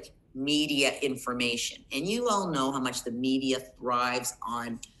public media information. And you all know how much the media thrives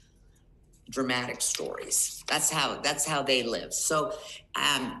on dramatic stories. That's how they live. So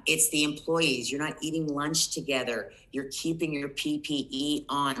it's the employees. You're not eating lunch together. You're keeping your PPE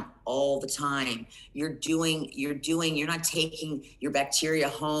on all the time. You're not taking your bacteria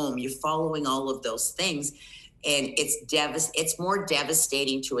home. You're following all of those things. And it's more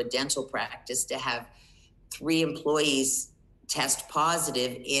devastating to a dental practice to have 3 employees test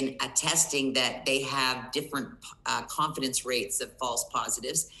positive in a testing that they have different confidence rates of false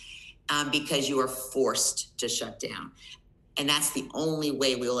positives. because you are forced to shut down. And that's the only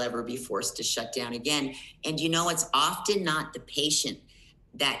way we'll ever be forced to shut down again. And it's often not the patient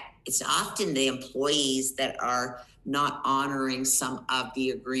it's often the employees that are not honoring some of the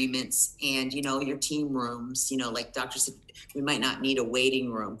agreements. And, your team rooms, like Doctor said, we might not need a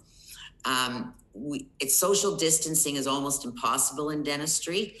waiting room. It's social distancing is almost impossible in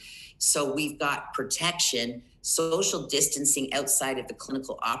dentistry. So we've got protection. Social distancing outside of the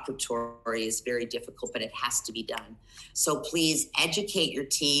clinical operatory is very difficult, but it has to be done. So please educate your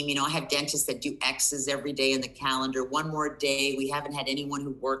team. I have dentists that do X's every day in the calendar. One more day. We haven't had anyone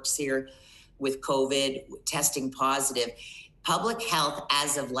who works here with COVID testing positive. Public health,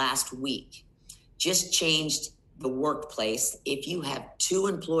 as of last week, just changed the workplace. If you have 2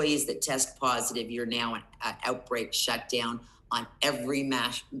 employees that test positive, you're now an outbreak shutdown on every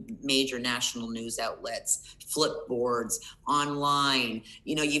major national news outlets, flipboards, online.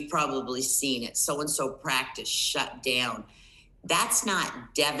 You've probably seen it. So-and-so practice shut down. That's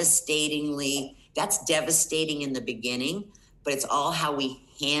devastating in the beginning, but it's all how we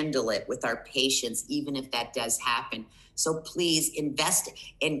handle it with our patients, even if that does happen. So please invest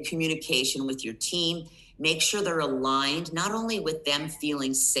in communication with your team. Make sure they're aligned, not only with them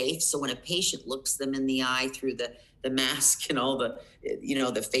feeling safe. So when a patient looks them in the eye through the mask and all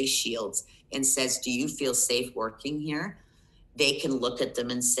the face shields and says, do you feel safe working here? They can look at them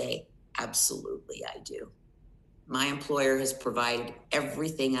and say, absolutely, I do. My employer has provided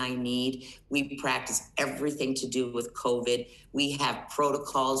everything I need. We practice everything to do with COVID. We have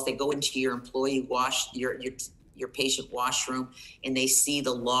protocols. They go into your employee your patient washroom, and they see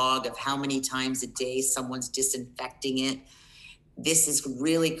the log of how many times a day someone's disinfecting it. This is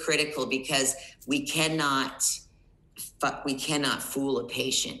really critical because we cannot fool a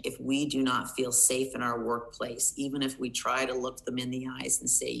patient if we do not feel safe in our workplace. Even if we try to look them in the eyes and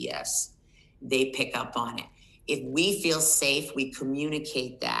say yes, they pick up on it. If we feel safe, we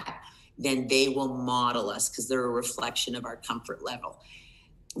communicate that, then they will model us because they're a reflection of our comfort level.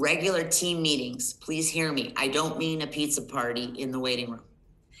 Regular team meetings, please hear me. I don't mean a pizza party in the waiting room.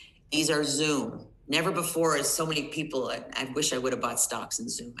 These are Zoom. Never before has so many people, I wish I would have bought stocks in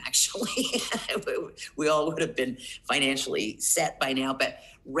Zoom, actually. We all would have been financially set by now, but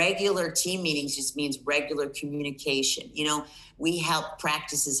regular team meetings just means regular communication. We help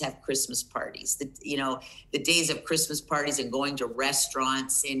practices have Christmas parties, the days of Christmas parties and going to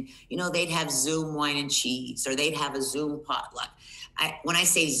restaurants, and, they'd have Zoom wine and cheese, or they'd have a Zoom potluck. When I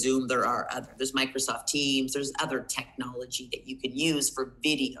say Zoom, there's Microsoft Teams, there's other technology that you can use for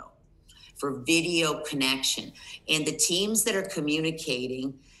video connection. And the teams that are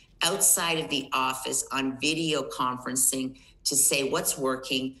communicating outside of the office on video conferencing to say what's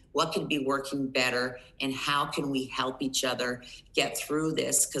working, what could be working better, and how can we help each other get through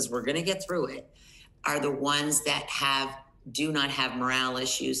this, because we're going to get through it, are the ones that do not have morale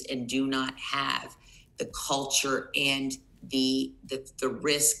issues and do not have the culture and the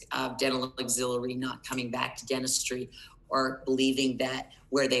risk of dental auxiliary not coming back to dentistry, or believing that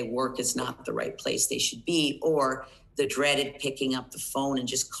where they work is not the right place they should be, or the dreaded picking up the phone and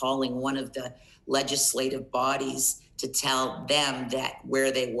just calling one of the legislative bodies to tell them that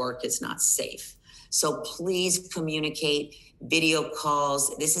where they work is not safe. So please communicate. Video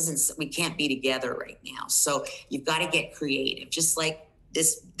calls. We can't be together right now. So you've got to get creative. Just like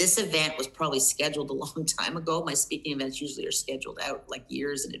this event was probably scheduled a long time ago. My speaking events usually are scheduled out like a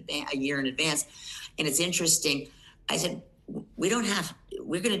year in advance. And it's interesting. I said, we're going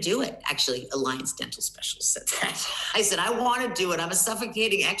to do it. Actually, Alliance Dental Specialist said that. I said, I want to do it. I'm a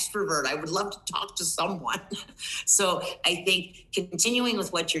suffocating extrovert. I would love to talk to someone. So I think continuing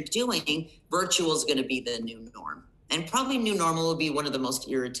with what you're doing, virtual is going to be the new norm. And probably new normal will be one of the most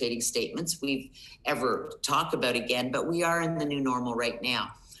irritating statements we've ever talked about again, but we are in the new normal right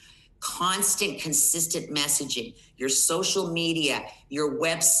now. Constant, consistent messaging, your social media, your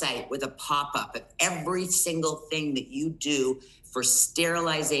website with a pop-up of every single thing that you do for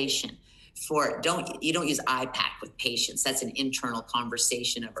sterilization. You don't use IPAC with patients. That's an internal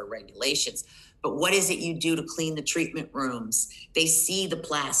conversation of our regulations. But what is it you do to clean the treatment rooms? They see the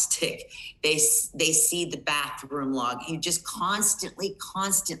plastic. They see the bathroom log. You just constantly,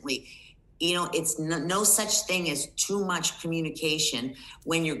 it's no such thing as too much communication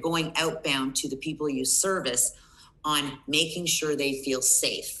when you're going outbound to the people you service on making sure they feel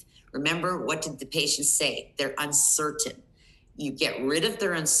safe. Remember, what did the patient say? They're uncertain. You get rid of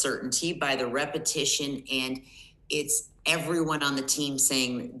their uncertainty by the repetition, and it's everyone on the team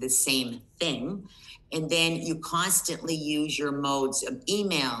saying the same thing. And then you constantly use your modes of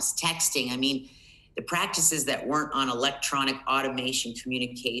emails, texting. I mean, The practices that weren't on electronic automation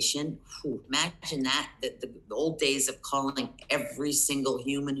communication, imagine that, the old days of calling every single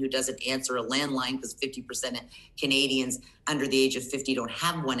human who doesn't answer a landline, because 50% of Canadians under the age of 50 don't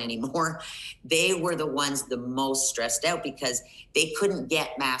have one anymore. They were the ones the most stressed out because they couldn't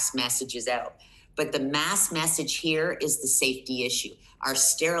get mass messages out. But the mass message here is the safety issue, our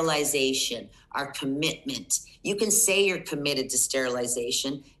sterilization, our commitment. You can say you're committed to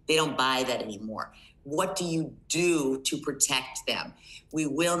sterilization. They don't buy that anymore. What do you do to protect them? We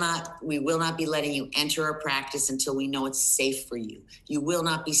will not be letting you enter our practice until we know it's safe for you. You will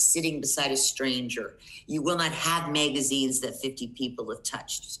not be sitting beside a stranger. You will not have magazines that 50 people have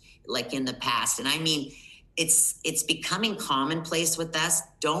touched like in the past. And I mean, it's becoming commonplace with us.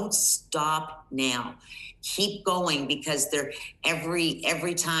 Don't stop now. Keep going, because they're every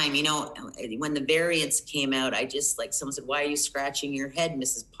time, you know, when the variants came out, I just, like, someone said, "Why are you scratching your head,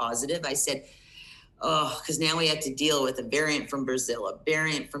 Mrs. Positive?" I said, "Oh, because now we have to deal with a variant from Brazil, a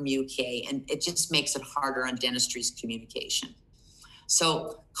variant from UK, and it just makes it harder on dentistry's communication."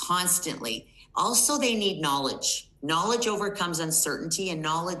 So constantly. Also, they need knowledge. Knowledge overcomes uncertainty, and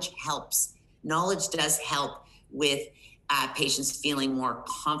knowledge helps. Knowledge does help with patients feeling more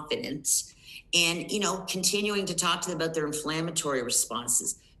confident, and, you know, continuing to talk to them about their inflammatory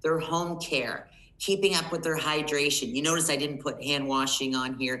responses, their home care, keeping up with their hydration. You notice I didn't put hand washing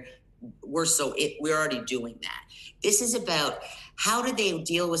on here. We're already doing that. This is about how do they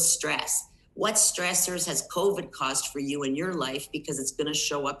deal with stress? What stressors has COVID caused for you in your life? Because it's going to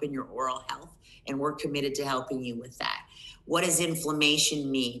show up in your oral health, and we're committed to helping you with that. What does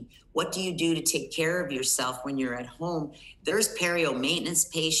inflammation mean? What do you do to take care of yourself when you're at home? There's perio maintenance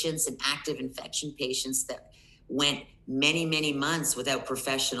patients and active infection patients that went many, many months without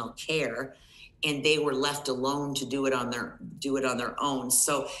professional care, and they were left alone to do it on their own.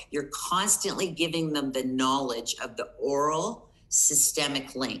 So you're constantly giving them the knowledge of the oral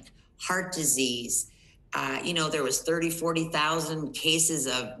systemic link, heart disease. You know, there was 40,000 cases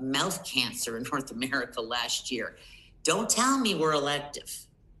of mouth cancer in North America last year. Don't tell me we're elective.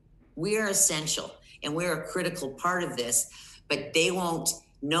 We are essential, and we're a critical part of this, but they won't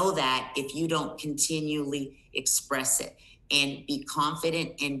know that if you don't continually express it and be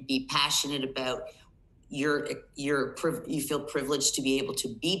confident and be passionate about you feel privileged to be able to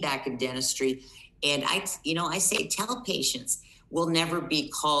be back in dentistry. And I say, tell patients we'll never be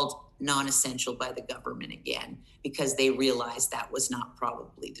called non-essential by the government again, because they realized that was not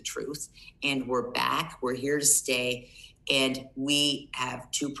probably the truth. And we're back, we're here to stay. And we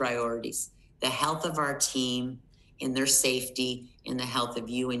have two priorities: the health of our team and their safety, and the health of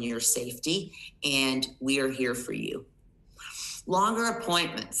you and your safety. And we are here for you. Longer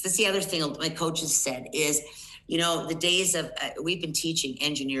appointments. That's the other thing my coaches said is, you know, the days of, we've been teaching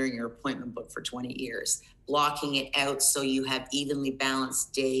engineering your appointment book for 20 years, blocking it out so you have evenly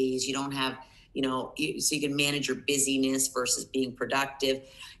balanced days. You don't have, you know, so you can manage your busyness versus being productive.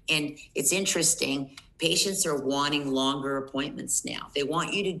 And it's interesting, patients are wanting longer appointments now. They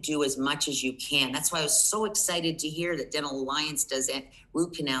want you to do as much as you can. That's why I was so excited to hear that Dental Alliance does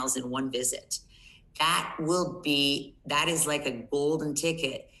root canals in one visit. That is like a golden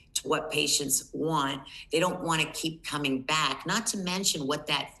ticket to what patients want. They don't want to keep coming back, not to mention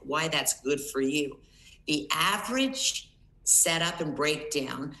why that's good for you. The average setup and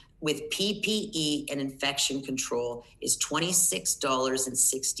breakdown with PPE and infection control is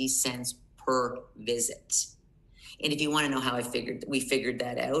 $26.60 per visit. And if you want to know how we figured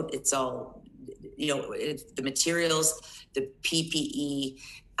that out, it's all, you know, the materials, the PPE,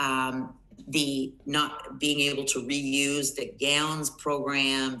 the not being able to reuse, the gowns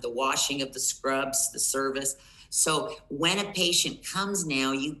program, the washing of the scrubs, the service. So when a patient comes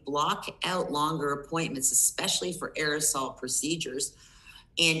now, you block out longer appointments, especially for aerosol procedures,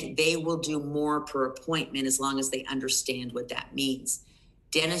 and they will do more per appointment as long as they understand what that means.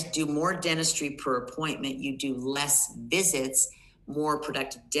 Dentists do more dentistry per appointment. You do less visits, more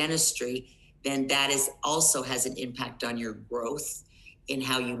productive dentistry, then that also has an impact on your growth in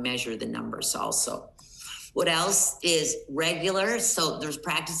how you measure the numbers also. What else is regular? So there's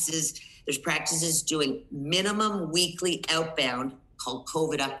practices doing minimum weekly outbound called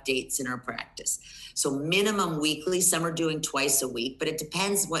COVID updates in our practice. So minimum weekly, some are doing twice a week, but it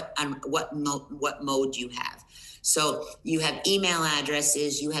depends what mode you have. So you have email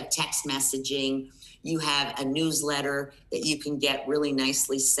addresses, you have text messaging, you have a newsletter that you can get really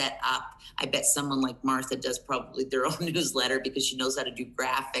nicely set up. I bet someone like Martha does probably their own newsletter because she knows how to do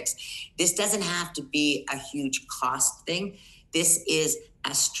graphics. This doesn't have to be a huge cost thing. This is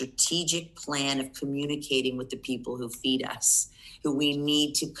a strategic plan of communicating with the people who feed us, who we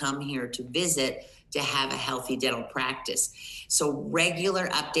need to come here to visit to have a healthy dental practice. So regular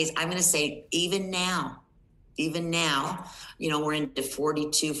updates, I'm going to say even now, we're into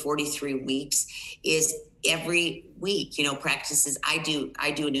 42, 43 weeks, is every week, practices. I do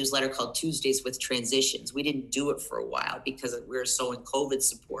a newsletter called Tuesdays with Transitions. We didn't do it for a while because we were so in COVID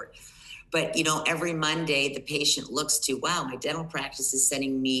support. But, every Monday, the patient looks to, wow, my dental practice is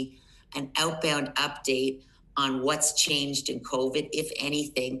sending me an outbound update on what's changed in COVID, if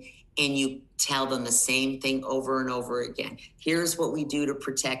anything, and you tell them the same thing over and over again. Here's what we do to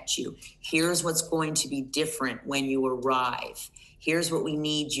protect you. Here's what's going to be different when you arrive. Here's what we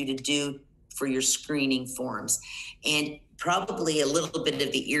need you to do for your screening forms. And probably a little bit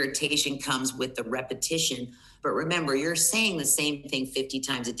of the irritation comes with the repetition. But remember, you're saying the same thing 50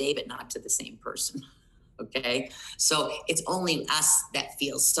 times a day, but not to the same person. Okay, so it's only us that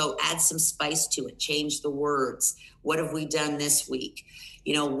feels. So add some spice to it, change the words. What have we done this week?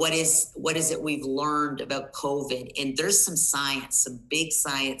 What is it we've learned about COVID? And there's some science, some big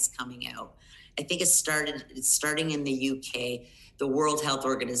science coming out. I think it's starting in the UK. The World Health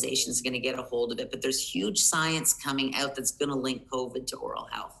Organization is going to get a hold of it, but there's huge science coming out that's going to link COVID to oral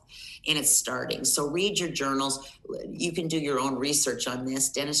health. And it's starting. So read your journals. You can do your own research on this.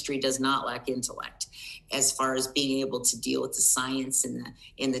 Dentistry does not lack intellect as far as being able to deal with the science and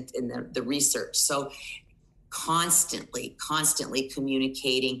the research. So constantly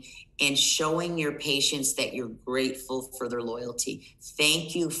communicating and showing your patients that you're grateful for their loyalty.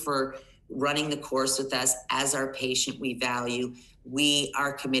 Thank you for running the course with us as our patient. We value. We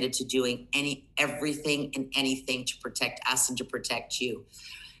are committed to doing everything and anything to protect us and to protect you.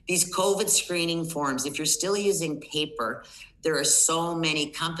 These COVID screening forms, if you're still using paper, there are so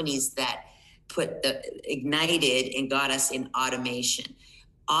many companies that ignited and got us in automation.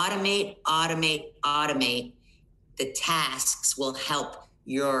 Automate. The tasks will help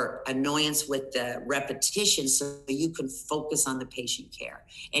your annoyance with the repetition so you can focus on the patient care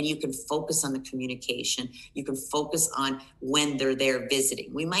and you can focus on the communication. You can focus on when they're there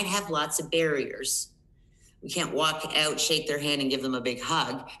visiting. We might have lots of barriers. We can't walk out, shake their hand, and give them a big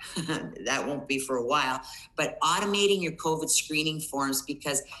hug. That won't be for a while. But automating your COVID screening forms,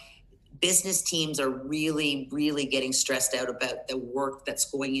 because business teams are really, really getting stressed out about the work that's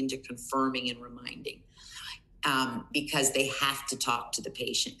going into confirming and reminding. Because they have to talk to the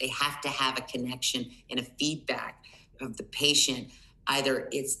patient. They have to have a connection and a feedback of the patient. Either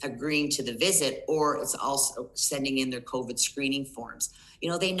it's agreeing to the visit or it's also sending in their COVID screening forms.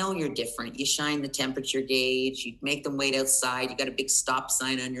 They know you're different. You shine the temperature gauge, you make them wait outside, you got a big stop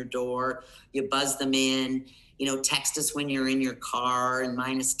sign on your door, you buzz them in, text us when you're in your car and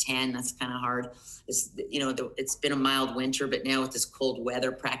 -10, that's kind of hard. It's been a mild winter, but now with this cold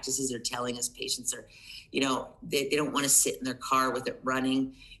weather, practices are telling us patients are, they don't want to sit in their car with it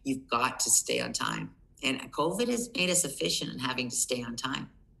running. You've got to stay on time. And COVID has made us efficient in having to stay on time.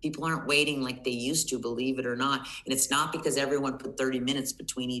 People aren't waiting like they used to, believe it or not. And it's not because everyone put 30 minutes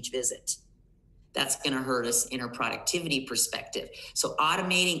between each visit. That's going to hurt us in our productivity perspective. So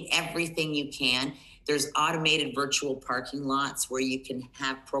automating everything you can. There's automated virtual parking lots where you can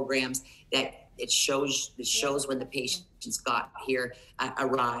have programs that it shows when the patients got here,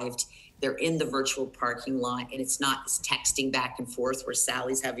 arrived. They're in the virtual parking lot, and it's not texting back and forth where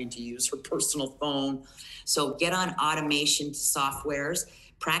Sally's having to use her personal phone. So get on automation softwares.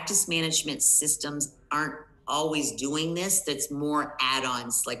 Practice management systems aren't always doing this. That's more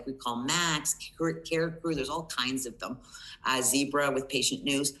add-ons like we call Max, Care Crew. There's all kinds of them. Zebra with Patient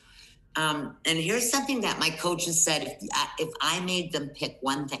News. And here's something that my coaches said, if I made them pick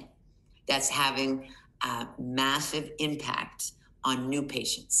one thing that's having a massive impact on new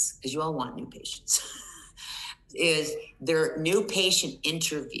patients, because you all want new patients, is their new patient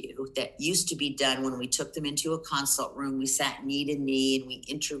interview that used to be done when we took them into a consult room. We sat knee to knee and we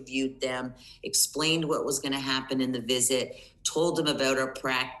interviewed them, explained what was going to happen in the visit, told them about our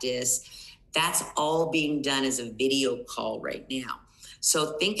practice. That's all being done as a video call right now.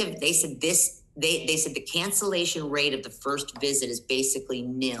 So they said the cancellation rate of the first visit is basically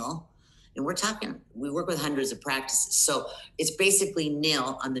nil. And we work with hundreds of practices. So it's basically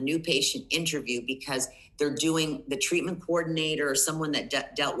nil on the new patient interview because they're doing the treatment coordinator or someone that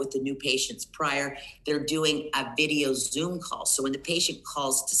dealt with the new patients prior. They're doing a video Zoom call. So when the patient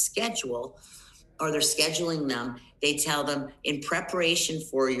calls to schedule or they're scheduling them, they tell them in preparation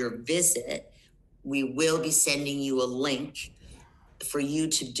for your visit, we will be sending you a link for you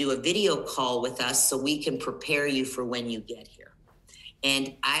to do a video call with us so we can prepare you for when you get here.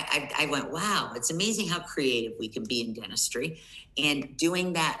 And I went, wow, it's amazing how creative we can be in dentistry. And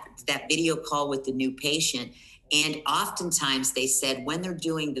doing that video call with the new patient And oftentimes they said when they're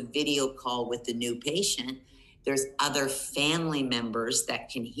doing the video call with the new patient, there's other family members that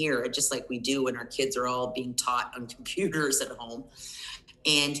can hear it, just like we do when our kids are all being taught on computers at home.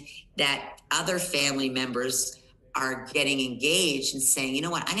 And that other family members are getting engaged and saying, you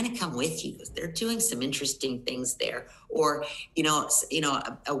know what, I'm going to come with you. They're doing some interesting things there. Or,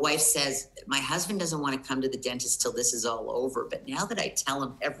 a wife says, my husband doesn't want to come to the dentist till this is all over. But now that I tell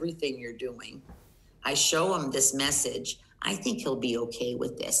him everything you're doing, I show him this message, I think he'll be okay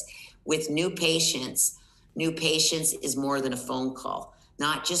with this. With new patients is more than a phone call,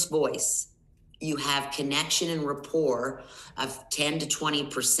 not just voice. You have connection and rapport of 10 to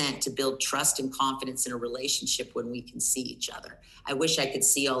 20% to build trust and confidence in a relationship when we can see each other. I wish I could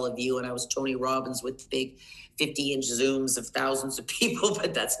see all of you and I was Tony Robbins with big 50-inch Zooms of thousands of people,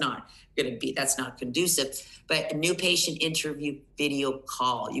 but that's not conducive. But a new patient interview video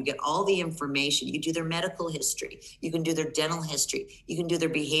call, you get all the information. You do their medical history. You can do their dental history. You can do their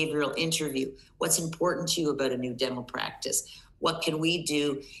behavioral interview. What's important to you about a new dental practice? What can we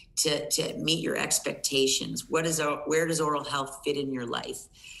do to meet your expectations? Where does oral health fit in your life?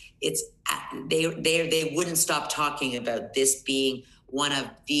 It's they wouldn't stop talking about this being one of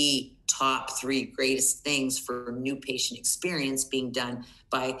the top 3 greatest things for new patient experience being done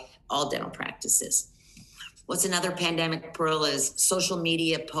by all dental practices. What's another pandemic pearl is social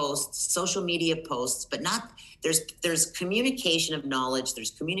media posts, but not, there's communication of knowledge,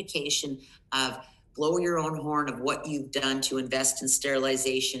 there's communication of blow your own horn of what you've done to invest in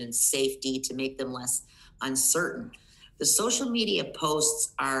sterilization and safety to make them less uncertain. The social media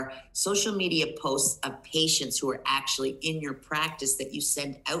posts are social media posts of patients who are actually in your practice that you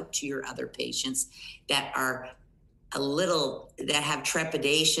send out to your other patients that are that have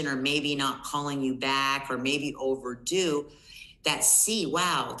trepidation or maybe not calling you back or maybe overdue, that see,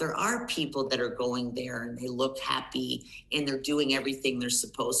 wow, there are people that are going there and they look happy and they're doing everything they're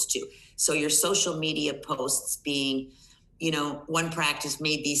supposed to. So your social media posts being, one practice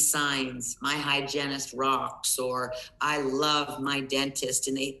made these signs, my hygienist rocks, or I love my dentist.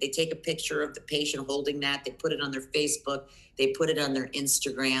 And they take a picture of the patient holding that, they put it on their Facebook, they put it on their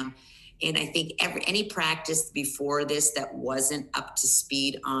Instagram. And I think any practice before this that wasn't up to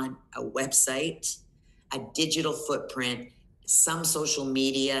speed on a website, a digital footprint, some social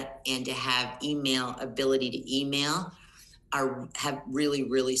media, and to have ability to email have really,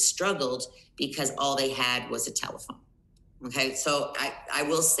 really struggled because all they had was a telephone. Okay, so I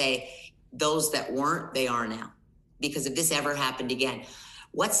will say those that weren't, they are now. Because if this ever happened again,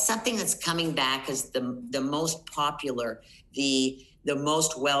 what's something that's coming back as the most popular, the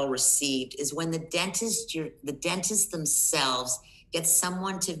most well-received is when the dentists themselves get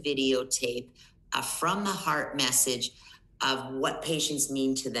someone to videotape a from the heart message of what patients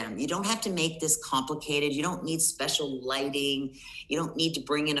mean to them. You don't have to make this complicated. You don't need special lighting. You don't need to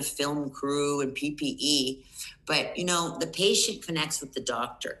bring in a film crew and PPE. But, the patient connects with the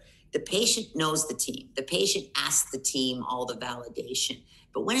doctor. The patient knows the team. The patient asks the team all the validation.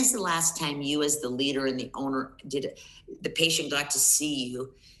 But when is the last time you as the leader and the owner the patient got to see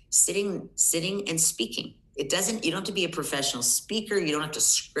you sitting and speaking? You don't have to be a professional speaker. You don't have to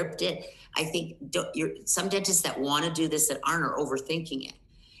script it. I think some dentists that want to do this that aren't are overthinking it.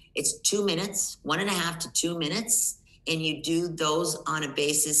 It's 2 minutes, 1.5 to 2 minutes. And you do those on a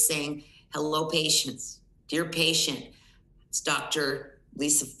basis saying, hello, patients, dear patient, it's Dr.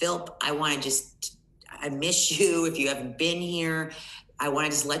 Lisa Philp. I miss you if you haven't been here. I want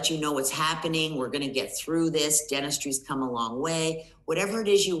to just let you know what's happening. We're going to get through this. Dentistry's come a long way. Whatever it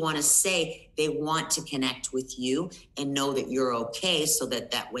is you want to say, they want to connect with you and know that you're okay so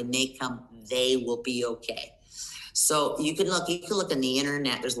that when they come, they will be okay. So you can look on the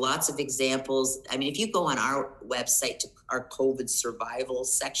internet. There's lots of examples. I mean, if you go on our website to our COVID survival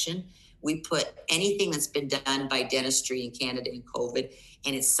section, we put anything that's been done by dentistry in Canada in COVID,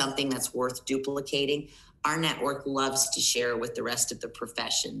 and it's something that's worth duplicating. Our network loves to share with the rest of the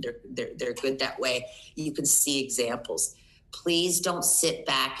profession. They're good that way. You can see examples. Please don't sit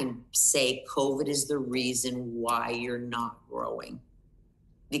back and say COVID is the reason why you're not growing,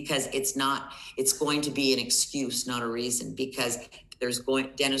 because it's not. It's going to be an excuse, not a reason, because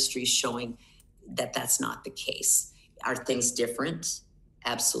dentistry showing that that's not the case. Are things different?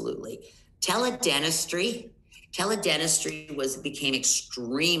 Absolutely. Teledentistry became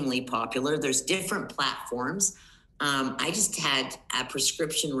extremely popular. There's different platforms. I just had a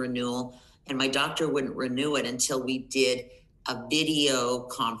prescription renewal and my doctor wouldn't renew it until we did a video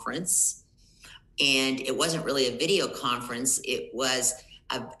conference. And it wasn't really a video conference. It was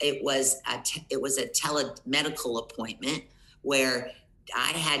a telemedical appointment where I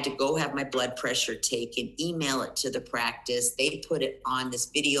had to go have my blood pressure taken, email it to the practice. They put it on this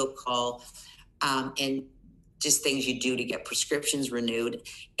video call, and just things you do to get prescriptions renewed.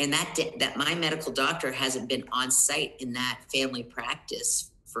 And that my medical doctor hasn't been on site in that family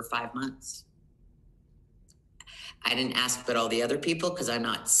practice for 5 months. I didn't ask about all the other people because I'm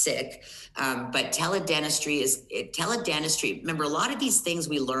not sick. But teledentistry, remember, a lot of these things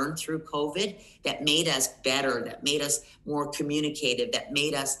we learned through COVID that made us better, that made us more communicative, that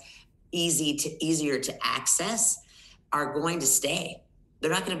made us easier to access are going to stay. They're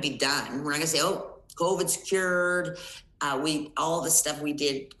not going to be done. We're not going to say, oh, COVID's cured. All the stuff we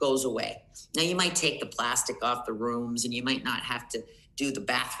did goes away. Now you might take the plastic off the rooms and you might not have to do the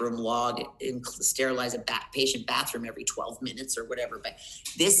bathroom log and sterilize a patient bathroom every 12 minutes or whatever. But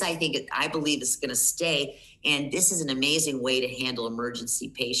this, I believe is going to stay. And this is an amazing way to handle emergency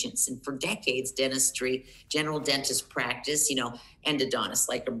patients. And for decades, dentistry, general dentist practice, endodontists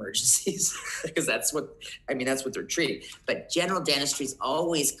like emergencies because that's what they're treating. But general dentistry's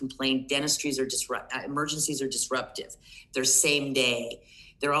always complained emergencies are disruptive. They're same day.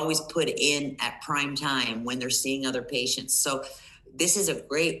 They're always put in at prime time when they're seeing other patients. So this is a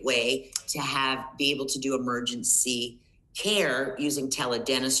great way to be able to do emergency care using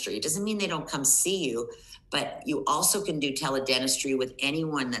teledentistry. It doesn't mean they don't come see you, but you also can do teledentistry with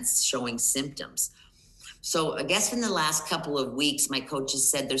anyone that's showing symptoms. So I guess in the last couple of weeks, my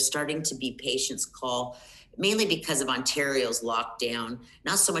coaches said there's starting to be patients call, mainly because of Ontario's lockdown,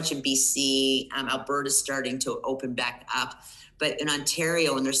 not so much in BC. Alberta's starting to open back up, but in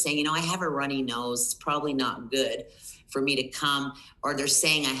Ontario, and they're saying, I have a runny nose, it's probably not good for me to come, or they're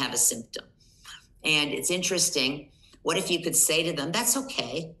saying I have a symptom. And it's interesting. What if you could say to them, that's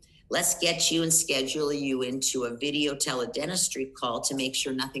okay. Let's get you and schedule you into a video teledentistry call to make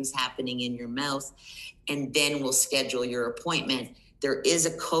sure nothing's happening in your mouth. And then we'll schedule your appointment. There is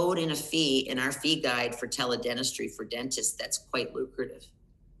a code and a fee in our fee guide for teledentistry for dentists that's quite lucrative.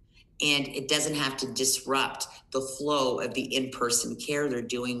 And it doesn't have to disrupt the flow of the in-person care they're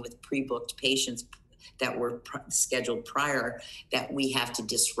doing with pre-booked patients that were scheduled prior, that we have to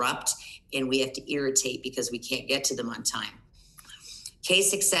disrupt and we have to irritate because we can't get to them on time.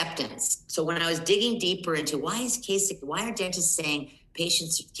 Case acceptance. So when I was digging deeper into why are dentists saying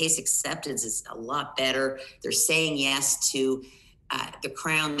patients' case acceptance is a lot better? They're saying yes to the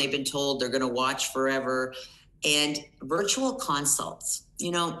crown they've been told they're going to watch forever, and virtual consults.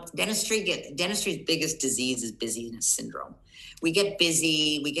 Dentistry's biggest disease is busyness syndrome. We get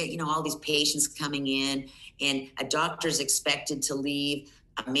busy, we get, all these patients coming in, and a doctor's expected to leave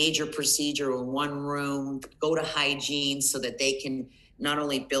a major procedure in one room, go to hygiene so that they can not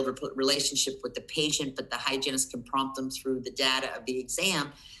only build a relationship with the patient, but the hygienist can prompt them through the data of the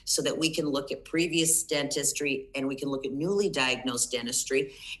exam so that we can look at previous dentistry and we can look at newly diagnosed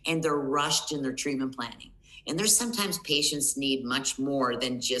dentistry, and they're rushed in their treatment planning. And there's sometimes patients need much more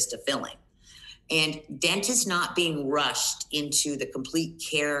than just a filling. And dentists not being rushed into the complete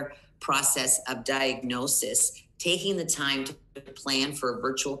care process of diagnosis, taking the time to plan for a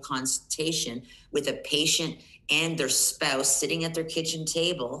virtual consultation with a patient and their spouse sitting at their kitchen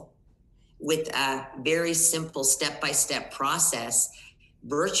table with a very simple step-by-step process.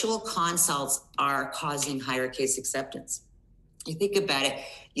 Virtual consults are causing higher case acceptance. You think about it,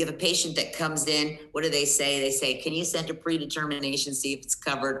 you have a patient that comes in, what do they say? They say, can you send a predetermination, see if it's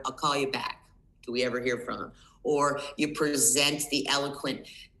covered? I'll call you back. Do we ever hear from them? Or you present the eloquent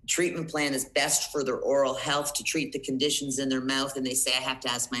treatment plan that's best for their oral health to treat the conditions in their mouth, and they say, I have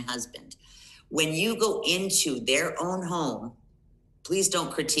to ask my husband. When you go into their own home, please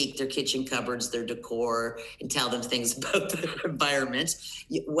don't critique their kitchen cupboards, their decor, and tell them things about the environment.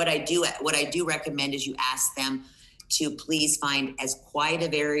 What I do recommend is you ask them to please find as quiet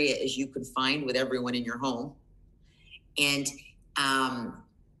of area as you can find with everyone in your home, and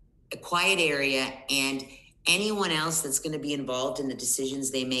a quiet area, and anyone else that's going to be involved in the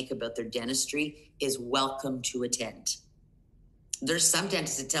decisions they make about their dentistry is welcome to attend. There's some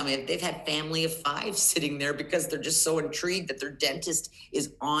dentists that tell me they've had family of 5 sitting there because they're just so intrigued that their dentist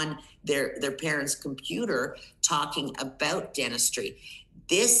is on their parents' computer talking about dentistry.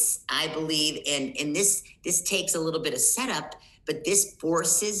 This, I believe, and this takes a little bit of setup, but this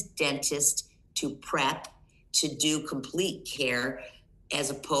forces dentists to prep, to do complete care, as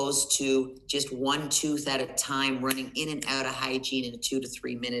opposed to just one tooth at a time, running in and out of hygiene in a 2 to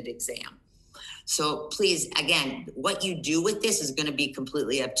 3 minute exam. So please, again, what you do with this is going to be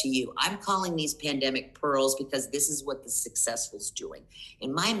completely up to you. I'm calling these pandemic pearls because this is what the successful's doing.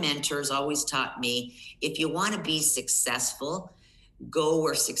 And my mentors always taught me, if you want to be successful, Go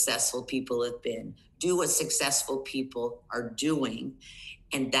where successful people have been. Do what successful people are doing.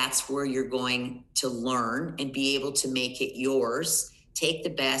 And that's where you're going to learn and be able to make it yours. Take the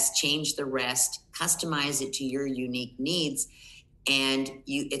best, change the rest, customize it to your unique needs. And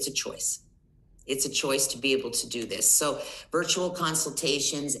it's a choice. It's a choice to be able to do this. So virtual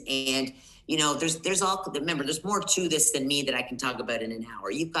consultations, and there's all, remember, there's more to this than me that I can talk about in an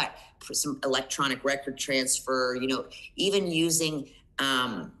hour. You've got some electronic record transfer, even using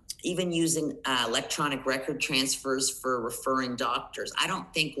electronic record transfers for referring doctors. I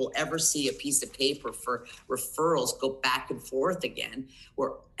don't think we'll ever see a piece of paper for referrals go back and forth again,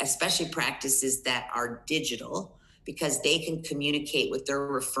 or especially practices that are digital, because they can communicate with their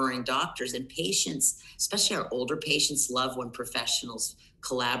referring doctors, and patients, especially our older patients, love when professionals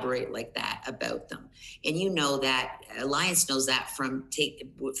collaborate like that about them. And that Alliance knows that from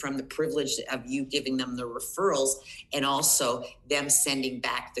the privilege of you giving them the referrals, and also them sending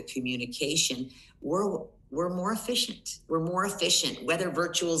back the communication. We're more efficient. We're more efficient. Whether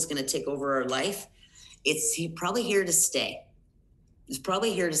virtual is going to take over our life, it's probably here to stay. It's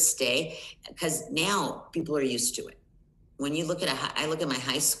probably here to stay, because now people are used to it. When you look at I look at my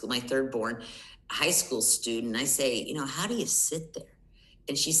high school, my third born high school student, I say, how do you sit there?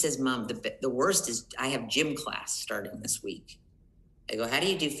 And she says, Mom, the worst is I have gym class starting this week. I go, how do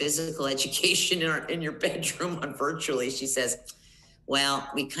you do physical education in your bedroom on virtually? She says, well,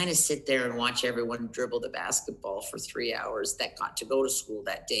 we kind of sit there and watch everyone dribble the basketball for 3 hours that got to go to school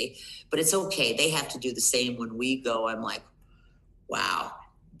that day. But it's okay. They have to do the same when we go. I'm like, wow,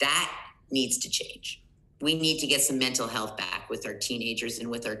 that needs to change. We need to get some mental health back with our teenagers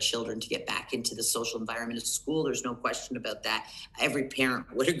and with our children to get back into the social environment of school. There's no question about that. Every parent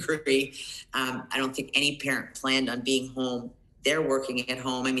would agree. I don't think any parent planned on being home. They're working at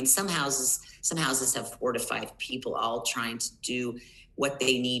home. I mean, some houses have 4 to 5 people all trying to do what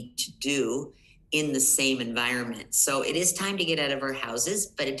they need to do in the same environment. So it is time to get out of our houses,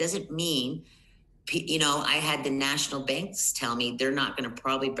 but it doesn't mean, I had the national banks tell me they're not going to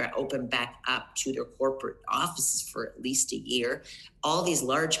probably open back up to their corporate offices for at least a year. All these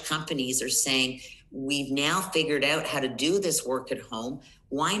large companies are saying, we've now figured out how to do this work at home.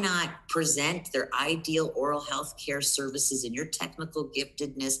 Why not present their ideal oral health care services and your technical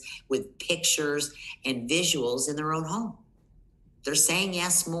giftedness with pictures and visuals in their own home? They're saying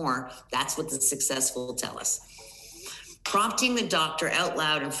yes more. That's what the successful tell us. Prompting the doctor out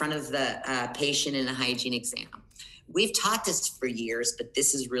loud in front of the patient in a hygiene exam. We've taught this for years, but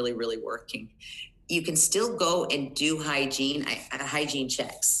this is really, really working. You can still go and do hygiene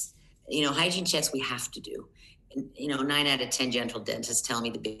checks. Hygiene checks we have to do. 9 out of 10 dental dentists tell me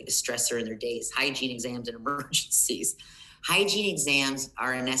the biggest stressor in their day is hygiene exams and emergencies. Hygiene exams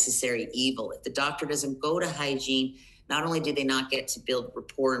are a necessary evil. If the doctor doesn't go to hygiene, not only do they not get to build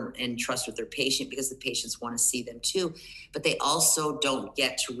rapport and trust with their patient, because the patients want to see them too, but they also don't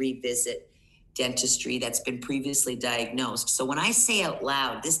get to revisit dentistry that's been previously diagnosed. So when I say out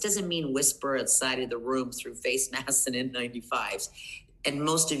loud, this doesn't mean whisper outside of the room through face masks and N95s. And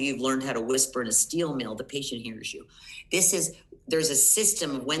most of you have learned how to whisper in a steel mill. The patient hears you. There's a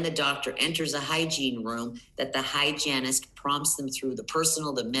system of when the doctor enters a hygiene room that the hygienist prompts them through the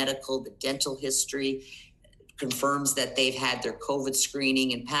personal, the medical, the dental history, confirms that they've had their COVID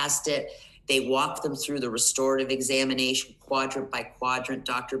screening and passed it. They walk them through the restorative examination, quadrant by quadrant.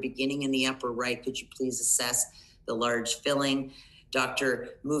 Doctor, beginning in the upper right, could you please assess the large filling?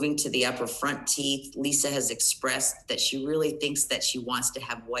 Doctor, moving to the upper front teeth. Lisa has expressed that she really thinks that she wants to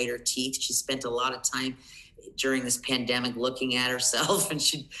have whiter teeth. She spent a lot of time during this pandemic looking at herself, and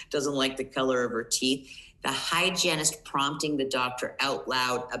she doesn't like the color of her teeth. The hygienist prompting the doctor out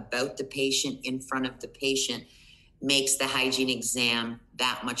loud about the patient in front of the patient makes the hygiene exam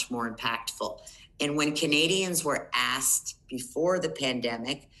that much more impactful. And when Canadians were asked before the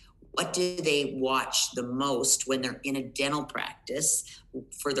pandemic, what do they watch the most when they're in a dental practice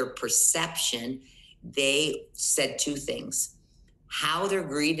for their perception, they said 2 things: how they're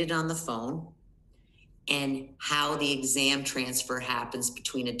greeted on the phone and how the exam transfer happens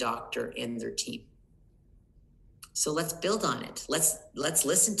between a doctor and their team. So let's build on it. Let's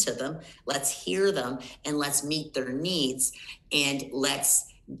listen to them. Let's hear them, and let's meet their needs, and let's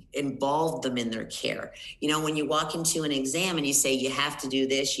involve them in their care. When you walk into an exam and you say, you have to do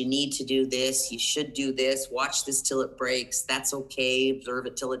this, you need to do this, you should do this, watch this till it breaks, that's okay, observe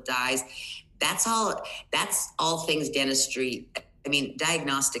it till it dies. That's all things dentistry. I mean,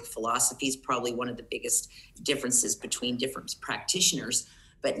 diagnostic philosophy is probably one of the biggest differences between different practitioners.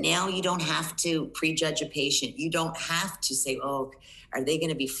 But now you don't have to prejudge a patient. You don't have to say, oh, are they going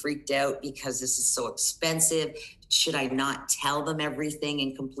to be freaked out because this is so expensive? Should I not tell them everything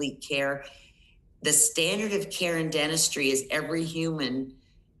in complete care? The standard of care in dentistry is every human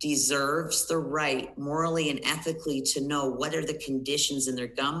deserves the right, morally and ethically, to know what are the conditions in their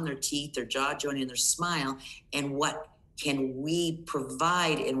gum, their teeth, their jaw joint, and their smile, and what can we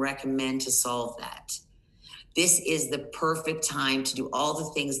provide and recommend to solve that. This is the perfect time to do all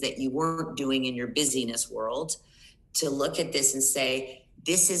the things that you weren't doing in your busyness world, to look at this and say,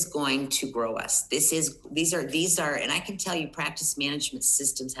 this is going to grow us. These are, and I can tell you, practice management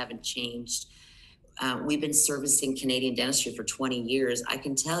systems haven't changed. We've been servicing Canadian dentistry for 20 years. I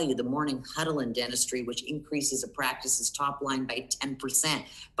can tell you the morning huddle in dentistry, which increases a practice's top line by 10%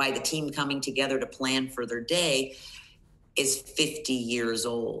 by the team coming together to plan for their day, is 50 years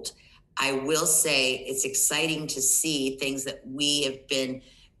old. I will say it's exciting to see things that we have been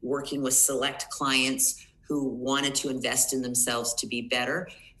working with select clients who wanted to invest in themselves to be better.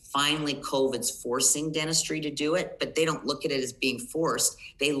 Finally, COVID's forcing dentistry to do it, but they don't look at it as being forced.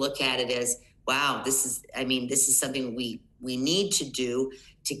 They look at it as, wow, this is something we need to do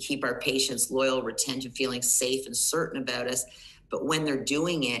to keep our patients loyal, retentive, feeling safe and certain about us. But when they're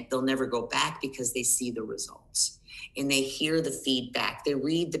doing it, they'll never go back because they see the results and they hear the feedback. They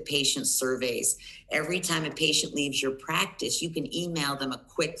read the patient surveys. Every time a patient leaves your practice, you can email them a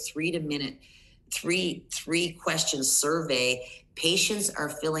quick 3 question survey. Patients are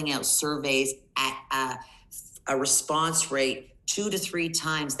filling out surveys at a response rate 2 to 3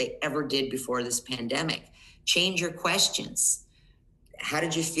 times they ever did before this pandemic. Change your questions. How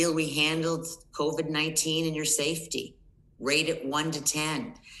did you feel we handled COVID-19 and your safety? Rate it 1 to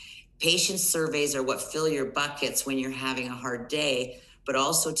 10. Patient surveys are what fill your buckets when you're having a hard day, but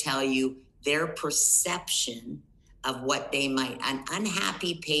also tell you their perception of what they might. An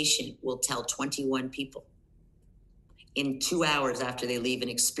unhappy patient will tell 21 people in 2 hours after they leave an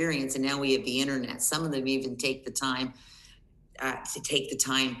experience. And now we have the internet. Some of them even take the time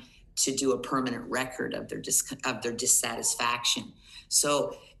to do a permanent record of their dissatisfaction.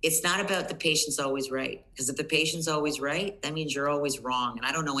 So it's not about the patient's always right, because if the patient's always right, that means you're always wrong. And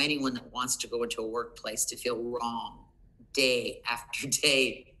I don't know anyone that wants to go into a workplace to feel wrong day after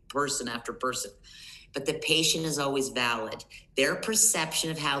day, person after person. But the patient is always valid. Their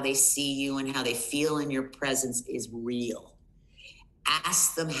perception of how they see you and how they feel in your presence is real.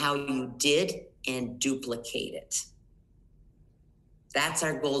 Ask them how you did and duplicate it. That's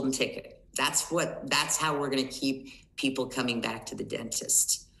our golden ticket. That's how we're going to keep people coming back to the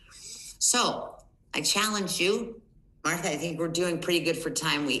dentist. So I challenge you, Martha. I think we're doing pretty good for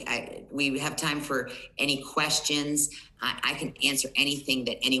time. We have time for any questions. I can answer anything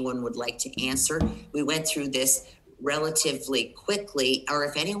that anyone would like to answer. We went through this relatively quickly, or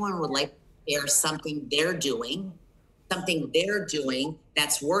if anyone would like to share something they're doing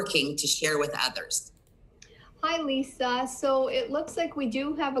that's working to share with others. Hi, Lisa. So it looks like we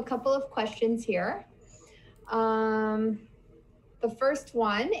do have a couple of questions here. The first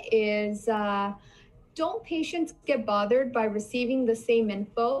one is, don't patients get bothered by receiving the same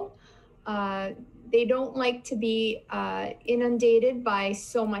info? They don't like to be inundated by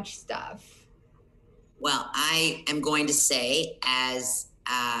so much stuff. Well, I am going to say, as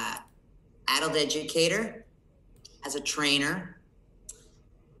an adult educator, as a trainer,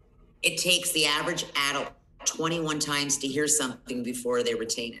 it takes the average adult 21 times to hear something before they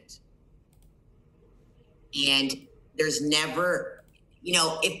retain it. And there's never,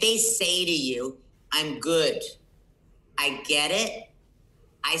 if they say to you, I'm good, I get it,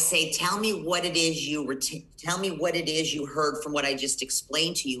 I say, tell me what it is you heard from what I just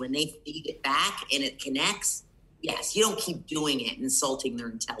explained to you, and they feed it back and it connects. Yes, you don't keep doing it, insulting their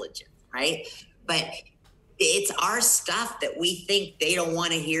intelligence, right? But it's our stuff that we think they don't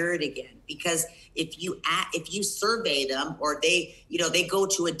want to hear it again. Because if you survey them, or they go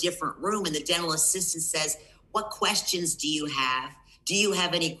to a different room and the dental assistant says, what questions do you have? Do you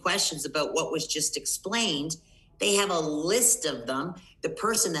have any questions about what was just explained? They have a list of them. The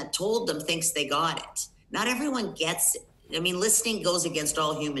person that told them thinks they got it. Not everyone gets it. I mean, listening goes against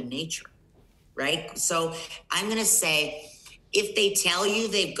all human nature, right? So I'm going to say, if they tell you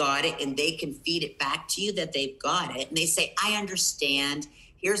they've got it and they can feed it back to you that they've got it, and they say, I understand,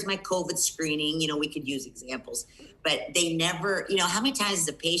 here's my COVID screening, we could use examples, but they never, how many times has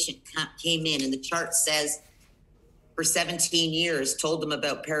a patient came in and the chart says for 17 years, told them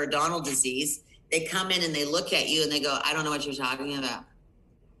about periodontal disease. They come in and they look at you and they go, I don't know what you're talking about.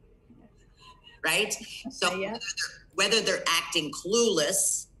 Right? So yeah. Whether they're acting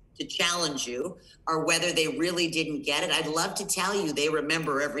clueless to challenge you or whether they really didn't get it, I'd love to tell you they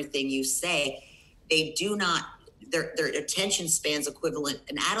remember everything you say. They do not their attention span's equivalent,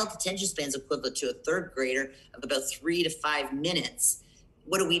 an adult attention span's equivalent to a third grader of about 3 to 5 minutes.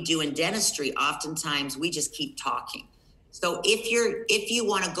 What do we do in dentistry? Oftentimes we just keep talking. So if you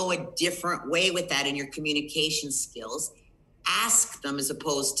want to go a different way with that in your communication skills, ask them as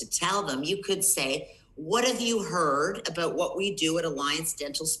opposed to tell them. You could say, what have you heard about what we do at Alliance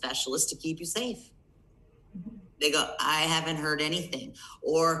Dental Specialists to keep you safe? They go, I haven't heard anything.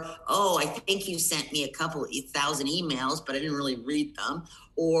 Or, oh, I think you sent me a couple 1,000 emails, but I didn't really read them.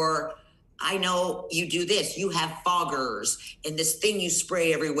 Or, I know you do this. You have foggers and this thing you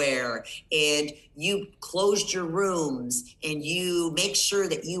spray everywhere, and you closed your rooms, and you make sure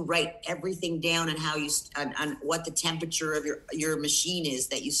that you write everything down and how you on what the temperature of your machine is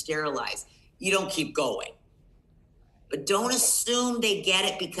that you sterilize. You don't keep going, but don't assume they get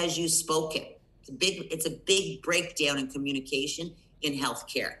it because you spoke it. It's a big breakdown in communication in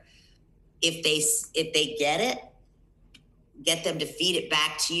healthcare. If they get it, get them to feed it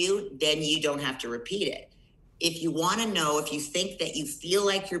back to you, then you don't have to repeat it. If you want to know, if you think that you feel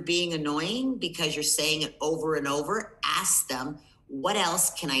like you're being annoying because you're saying it over and over, ask them, what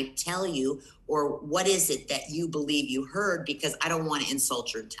else can I tell you? Or what is it that you believe you heard? Because I don't want to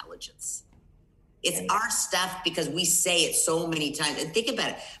insult your intelligence. It's our stuff because we say it so many times. And think about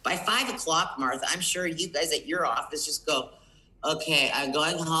it. By 5 o'clock, Martha, I'm sure you guys at your office just go, okay, I'm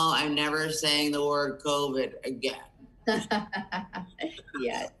going home. I'm never saying the word COVID again.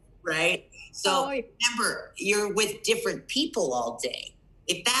 Yeah. Right? So remember, you're with different people all day.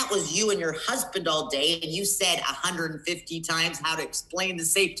 If that was you and your husband all day and you said 150 times how to explain the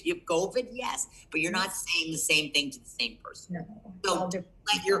safety of COVID, yes, but you're not saying the same thing to the same person. No. So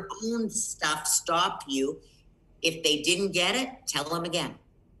let your own stuff stop you. If they didn't get it, tell them again.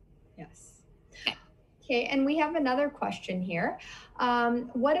 Yes. Okay, and we have another question here.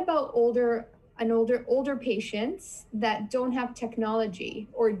 What about older patients that don't have technology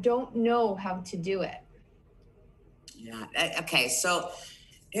or don't know how to do it? Yeah. Okay. So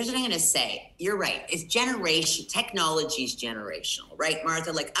here's what I'm going to say. You're right. It's generation. Technology is generational, right,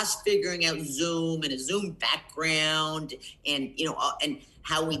 Martha? Like us figuring out Zoom and a Zoom background and, and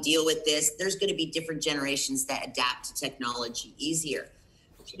how we deal with this. There's going to be different generations that adapt to technology easier.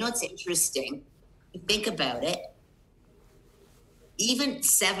 But it's interesting. You think about it. Even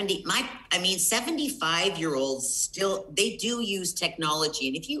 75-year-olds still, they do use technology.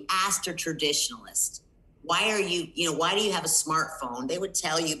 And if you asked a traditionalist, why do you have a smartphone? They would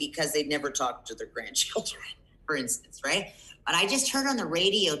tell you because they've never talked to their grandchildren, for instance, right? But I just heard on the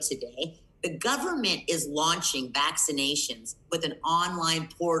radio today, the government is launching vaccinations with an online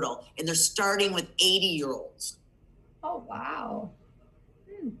portal, and they're starting with 80-year-olds. Oh, wow.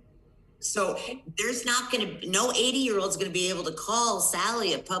 So there's no 80-year-old's going to be able to call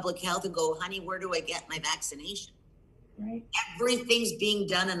Sally at Public Health and go, honey, where do I get my vaccination? Right. Everything's being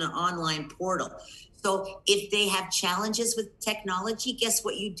done in an online portal. So if they have challenges with technology, guess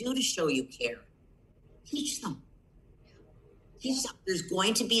what you do to show you care? Teach them. There's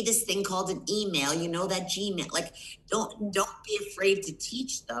going to be this thing called an email, that Gmail. Like, don't be afraid to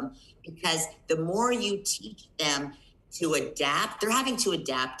teach them, because the more you teach them to adapt, they're having to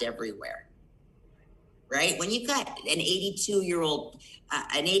adapt everywhere, right? When you've got an 82-year-old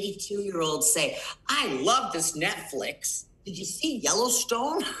say, I love this Netflix. Did you see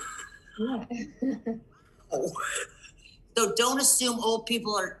Yellowstone? Yeah. Oh. So don't assume old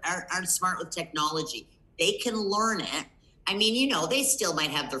people aren't smart with technology. They can learn it. I mean, they still might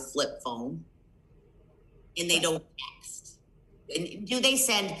have their flip phone and they don't text. And do they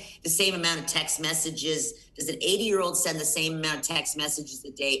send the same amount of text messages? Does an 80-year-old send the same amount of text messages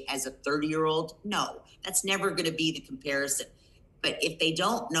a day as a 30-year-old? No, that's never going to be the comparison. But if they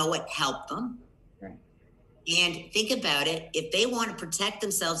don't know it, help them. Right. And think about it. If they want to protect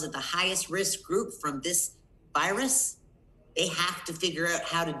themselves at the highest risk group from this virus, they have to figure out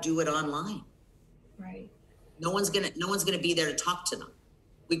how to do it online. Right. No one's gonna be there to talk to them.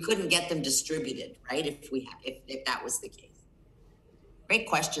 We couldn't get them distributed, right? If that was the case. Great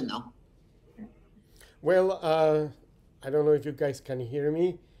question, though. Well, I don't know if you guys can hear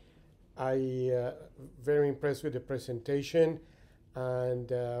me. I very impressed with the presentation, and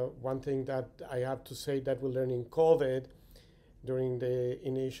one thing that I have to say that we learned in COVID during the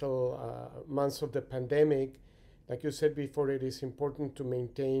initial months of the pandemic, like you said before, it is important to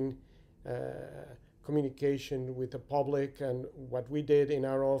maintain communication with the public. And what we did in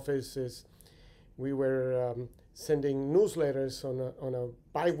our office is we were sending newsletters on a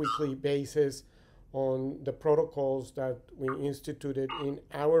bi-weekly basis on the protocols that we instituted in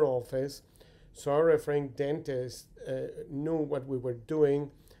our office. So our referring dentist knew what we were doing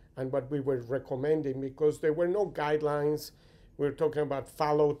and what we were recommending, because there were no guidelines. We're talking about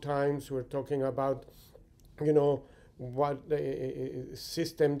follow times. We're talking about, what the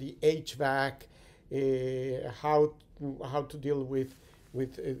system, the HVAC, how to deal with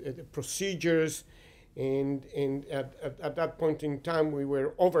the procedures, and at that point in time we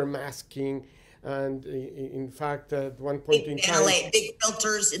were over masking, and in fact at one point in time big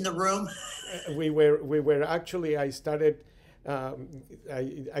filters in the room. we were actually, I started,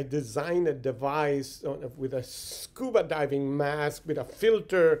 I designed a device with a scuba diving mask with a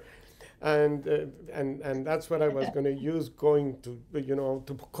filter, and that's what I was going to use going to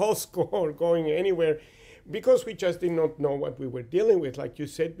to Costco or going anywhere, because we just did not know what we were dealing with. Like you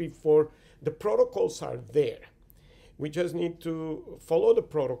said before, the protocols are there. We just need to follow the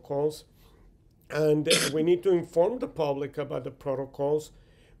protocols, and we need to inform the public about the protocols.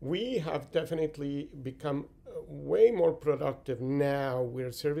 We have definitely become way more productive now.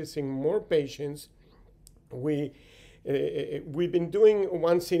 We're servicing more patients. We've been doing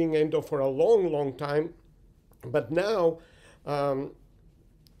one sitting endo for a long time, but now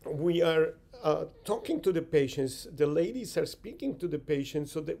we are talking to the patients. The ladies are speaking to the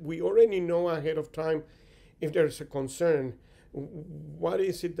patients, so that we already know ahead of time if there's a concern. What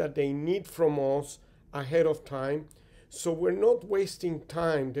is it that they need from us ahead of time? So we're not wasting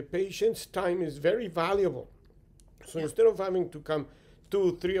time. The patient's time is very valuable. So instead of having to come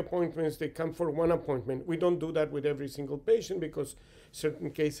 2-3 appointments, they come for one appointment. We don't do that with every single patient, because certain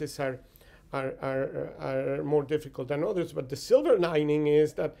cases are more difficult than others. But the silver lining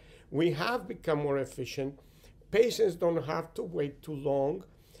is that we have become more efficient. Patients don't have to wait too long.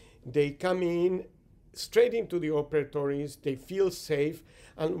 They come in straight into the operatories. They feel safe.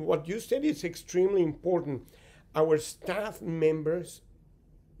 And what you said is extremely important. Our staff members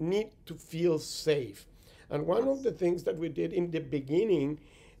need to feel safe. And one of the things that we did in the beginning,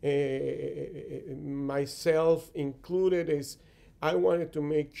 myself included, is I wanted to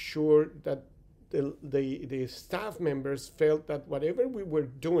make sure that the staff members felt that whatever we were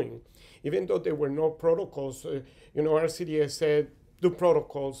doing, even though there were no protocols, RCDS said do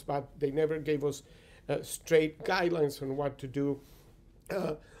protocols, but they never gave us straight guidelines on what to do.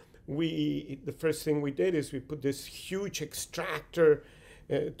 The first thing we did is we put this huge extractor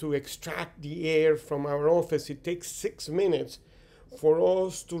to extract the air from our office. It takes 6 minutes for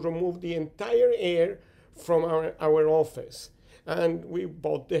us to remove the entire air from our office. And we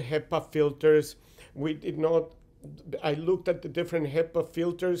bought the HEPA filters. I looked at the different HEPA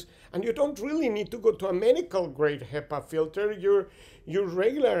filters, and you don't really need to go to a medical grade HEPA filter. Your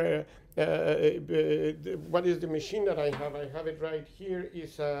regular, what is the machine that I have? I have it right here.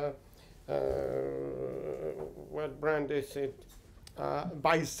 Is what brand is it?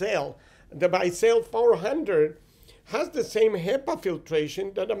 Bicel. The Bicel 400 has the same HEPA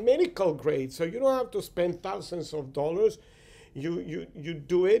filtration that a medical grade, so you don't have to spend thousands of dollars. You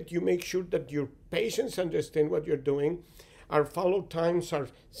do it. You make sure that your patients understand what you're doing. Our follow times are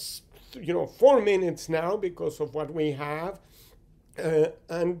 4 minutes now because of what we have,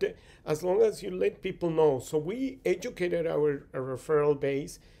 and as long as you let people know. So we educated our referral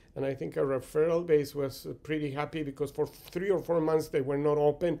base, and I think our referral base was pretty happy, because for 3 or 4 months they were not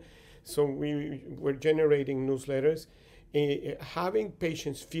open. So we were generating newsletters, having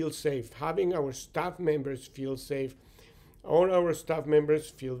patients feel safe, having our staff members feel safe. All our staff members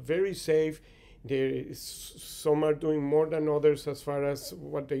feel very safe. Some are doing more than others as far as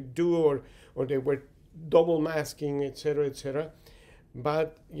what they do, or they were double masking, etc., etc.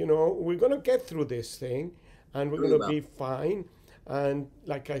 But we're gonna get through this thing, and we're gonna be fine. And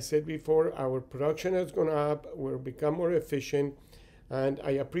like I said before, our production has gone up. We'll become more efficient. And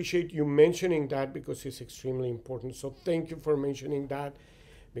I appreciate you mentioning that, because it's extremely important. So thank you for mentioning that,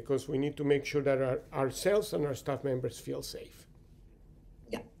 because we need to make sure that ourselves and our staff members feel safe.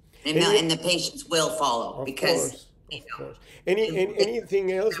 Yeah, and the patients will follow, because of course.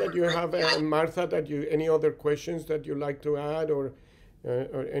 Anything else that you have, Martha? Any other questions that you like to add, or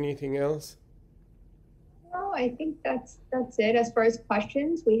anything else? No, I think that's it. As far as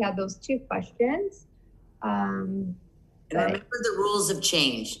questions, we had those 2 questions. And remember, the rules have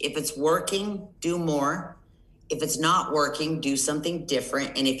changed. If it's working, do more. If it's not working, do something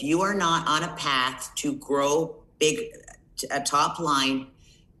different. And if you are not on a path to grow a top line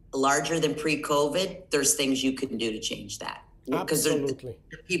larger than pre-COVID, there's things you can do to change that. Because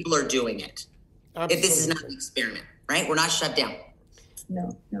people are doing it. Absolutely. If this is not an experiment, right? We're not shut down.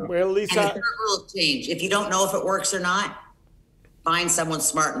 No. Well, Lisa, and the rules change. If you don't know if it works or not, find someone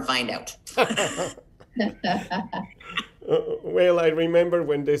smart and find out. Well, I remember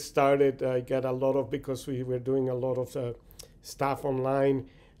when this started, I got a lot of, because we were doing a lot of stuff online,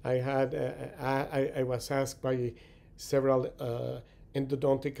 I was asked by several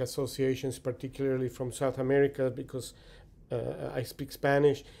endodontic associations, particularly from South America, because I speak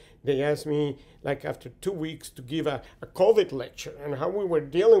Spanish. They asked me, like after 2 weeks, to give a COVID lecture and how we were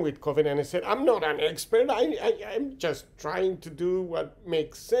dealing with COVID. And I said, I'm not an expert. I'm just trying to do what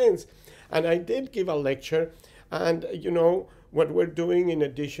makes sense. And I did give a lecture. And, what we're doing, in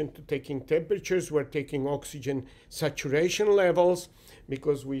addition to taking temperatures, we're taking oxygen saturation levels,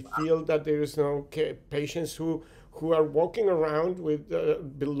 because we feel that there is no patients who are walking around with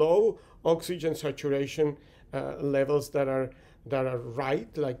below oxygen saturation levels that are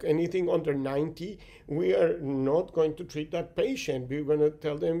right, like anything under 90, we are not going to treat that patient. We're going to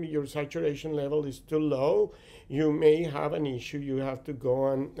tell them your saturation level is too low. You may have an issue. You have to go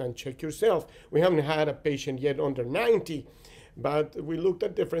and check yourself. We haven't had a patient yet under 90, but we looked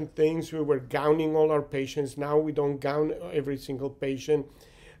at different things. We were gowning all our patients. Now we don't gown every single patient,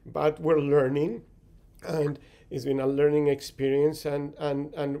 but we're learning, and it's been a learning experience, and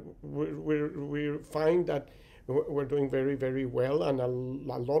we find that we're doing very, very well, and a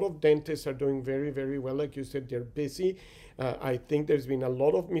lot of dentists are doing very, very well. Like you said, they're busy. I think there's been a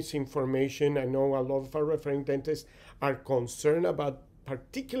lot of misinformation. I know a lot of our referring dentists are concerned about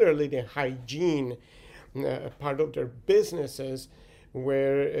particularly the hygiene part of their businesses,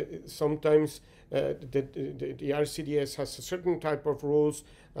 where sometimes the RCDS has a certain type of rules,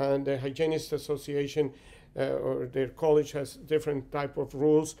 and the Hygienist Association or their college has different type of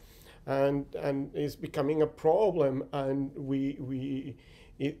rules, and it's becoming a problem. And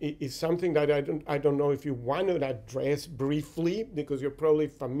it's something that I don't know if you want to address briefly, because you're probably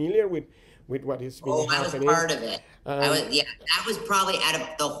familiar with what is being happening. I was part of it. That was probably, out of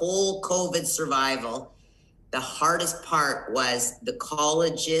the whole COVID survival, the hardest part was the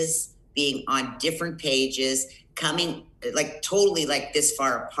colleges being on different pages, coming like totally like this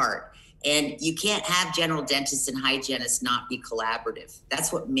far apart. And you can't have general dentists and hygienists not be collaborative.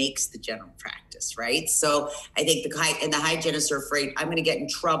 That's what makes the general practice, right? So I think the hygienists are afraid, I'm going to get in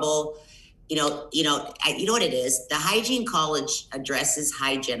trouble. You know what it is? The hygiene college addresses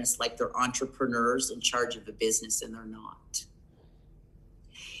hygienists like they're entrepreneurs in charge of a business, and they're not.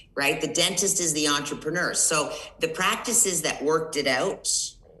 Right? The dentist is the entrepreneur. So the practices that worked it out,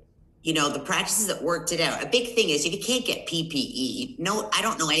 a big thing is if you can't get PPE, I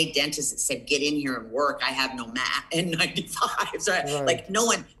don't know any dentist that said, get in here and work. I have no N95s. Right? Like no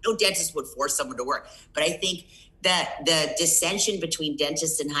dentist would force someone to work. But I think that the dissension between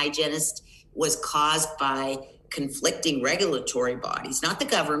dentists and hygienists was caused by conflicting regulatory bodies, not the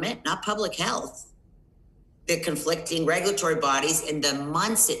government, not public health. The conflicting regulatory bodies, and the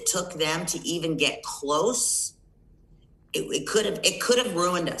months it took them to even get close, it could have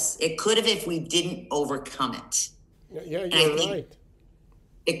ruined us. It could have, if we didn't overcome it. Yeah, you're right.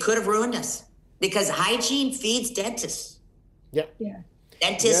 It could have ruined us, because hygiene feeds dentists. Yeah.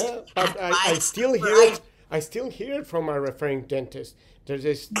 Dentists. Yeah, but I still hear it from our referring dentists.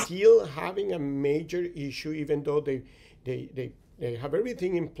 They're still having a major issue, even though they have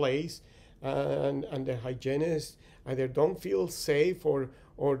everything in place. And the hygienists either don't feel safe, or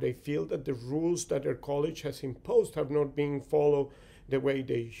they feel that the rules that their college has imposed have not been followed the way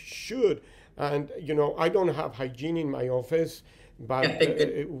they should. And I don't have hygiene in my office, but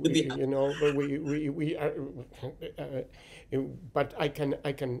we are. But I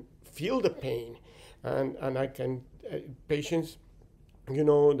can feel the pain, and I can patients.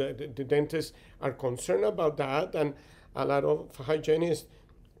 The dentists are concerned about that, and a lot of hygienists.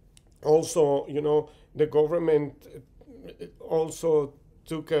 Also, the government also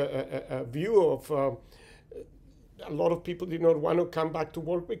took a view of a lot of people did not want to come back to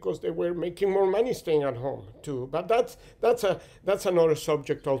work because they were making more money staying at home too. But that's another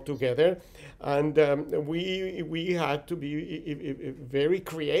subject altogether, and we had to be very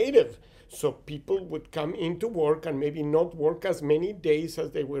creative, so people would come into work and maybe not work as many days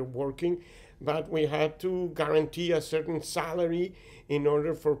as they were working, but we had to guarantee a certain salary in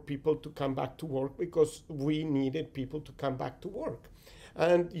order for people to come back to work, because we needed people to come back to work.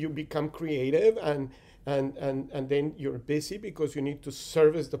 And you become creative, and then you're busy because you need to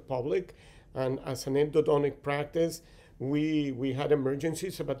service the public. And as an endodontic practice, we had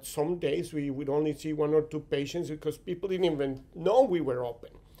emergencies, but some days we would only see 1 or 2 patients because people didn't even know we were open,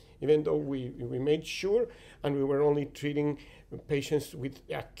 even though we made sure, and we were only treating patients with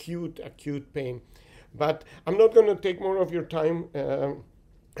acute pain. But I'm not going to take more of your time, Lisa.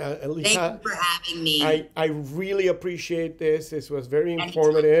 Thank you for having me. I really appreciate this. This was very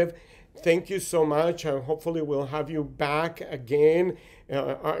informative. thank you so much, and hopefully we'll have you back again,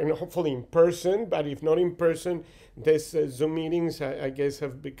 and hopefully in person. But if not in person, these Zoom meetings, I guess,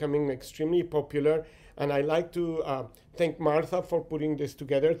 have becoming extremely popular. And I'd like to thank Martha for putting this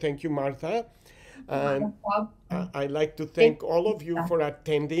together. Thank you, Martha. And I'd like to thank all of you for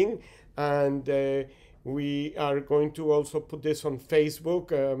attending. And we are going to also put this on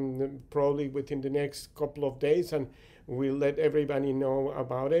Facebook, probably within the next couple of days, and we'll let everybody know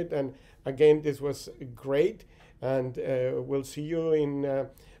about it. And again, this was great, and we'll see you in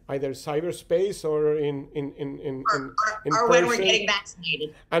either cyberspace or in or when we're getting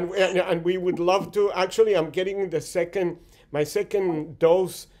vaccinated. And we would love to. Actually, I'm getting my second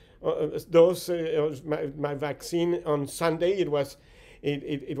dose my vaccine on Sunday. It was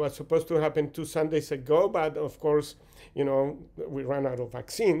supposed to happen 2 Sundays ago, but of course, we ran out of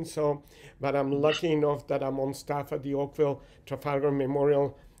vaccines. So, but I'm lucky enough that I'm on staff at the Oakville Trafalgar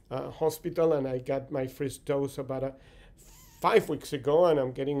Memorial Hospital, and I got my first dose about 5 weeks ago, and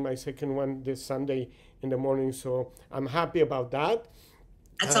I'm getting my second one this Sunday in the morning. So I'm happy about that.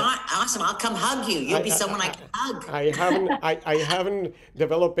 That's awesome. I'll come hug you. You'll be someone I can hug. I haven't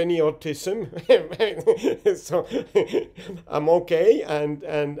developed any autism, so I'm okay.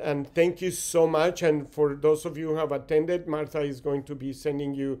 And thank you so much. And for those of you who have attended, Martha is going to be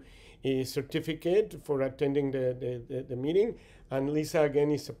sending you a certificate for attending the meeting. And Lisa,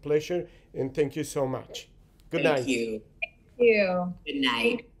 again, it's a pleasure. And thank you so much. Good night. Thank you. Thank you. Good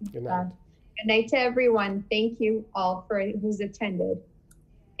night. Good night. Good night to everyone. Thank you all for who's attended.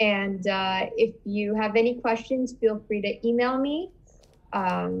 And if you have any questions, feel free to email me.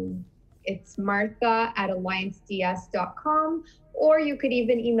 It's martha@allianceds.com, or you could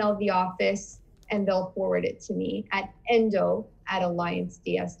even email the office and they'll forward it to me at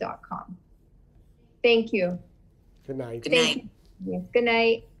endo@allianceds.com. Thank you. Good night. Good night. Good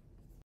night.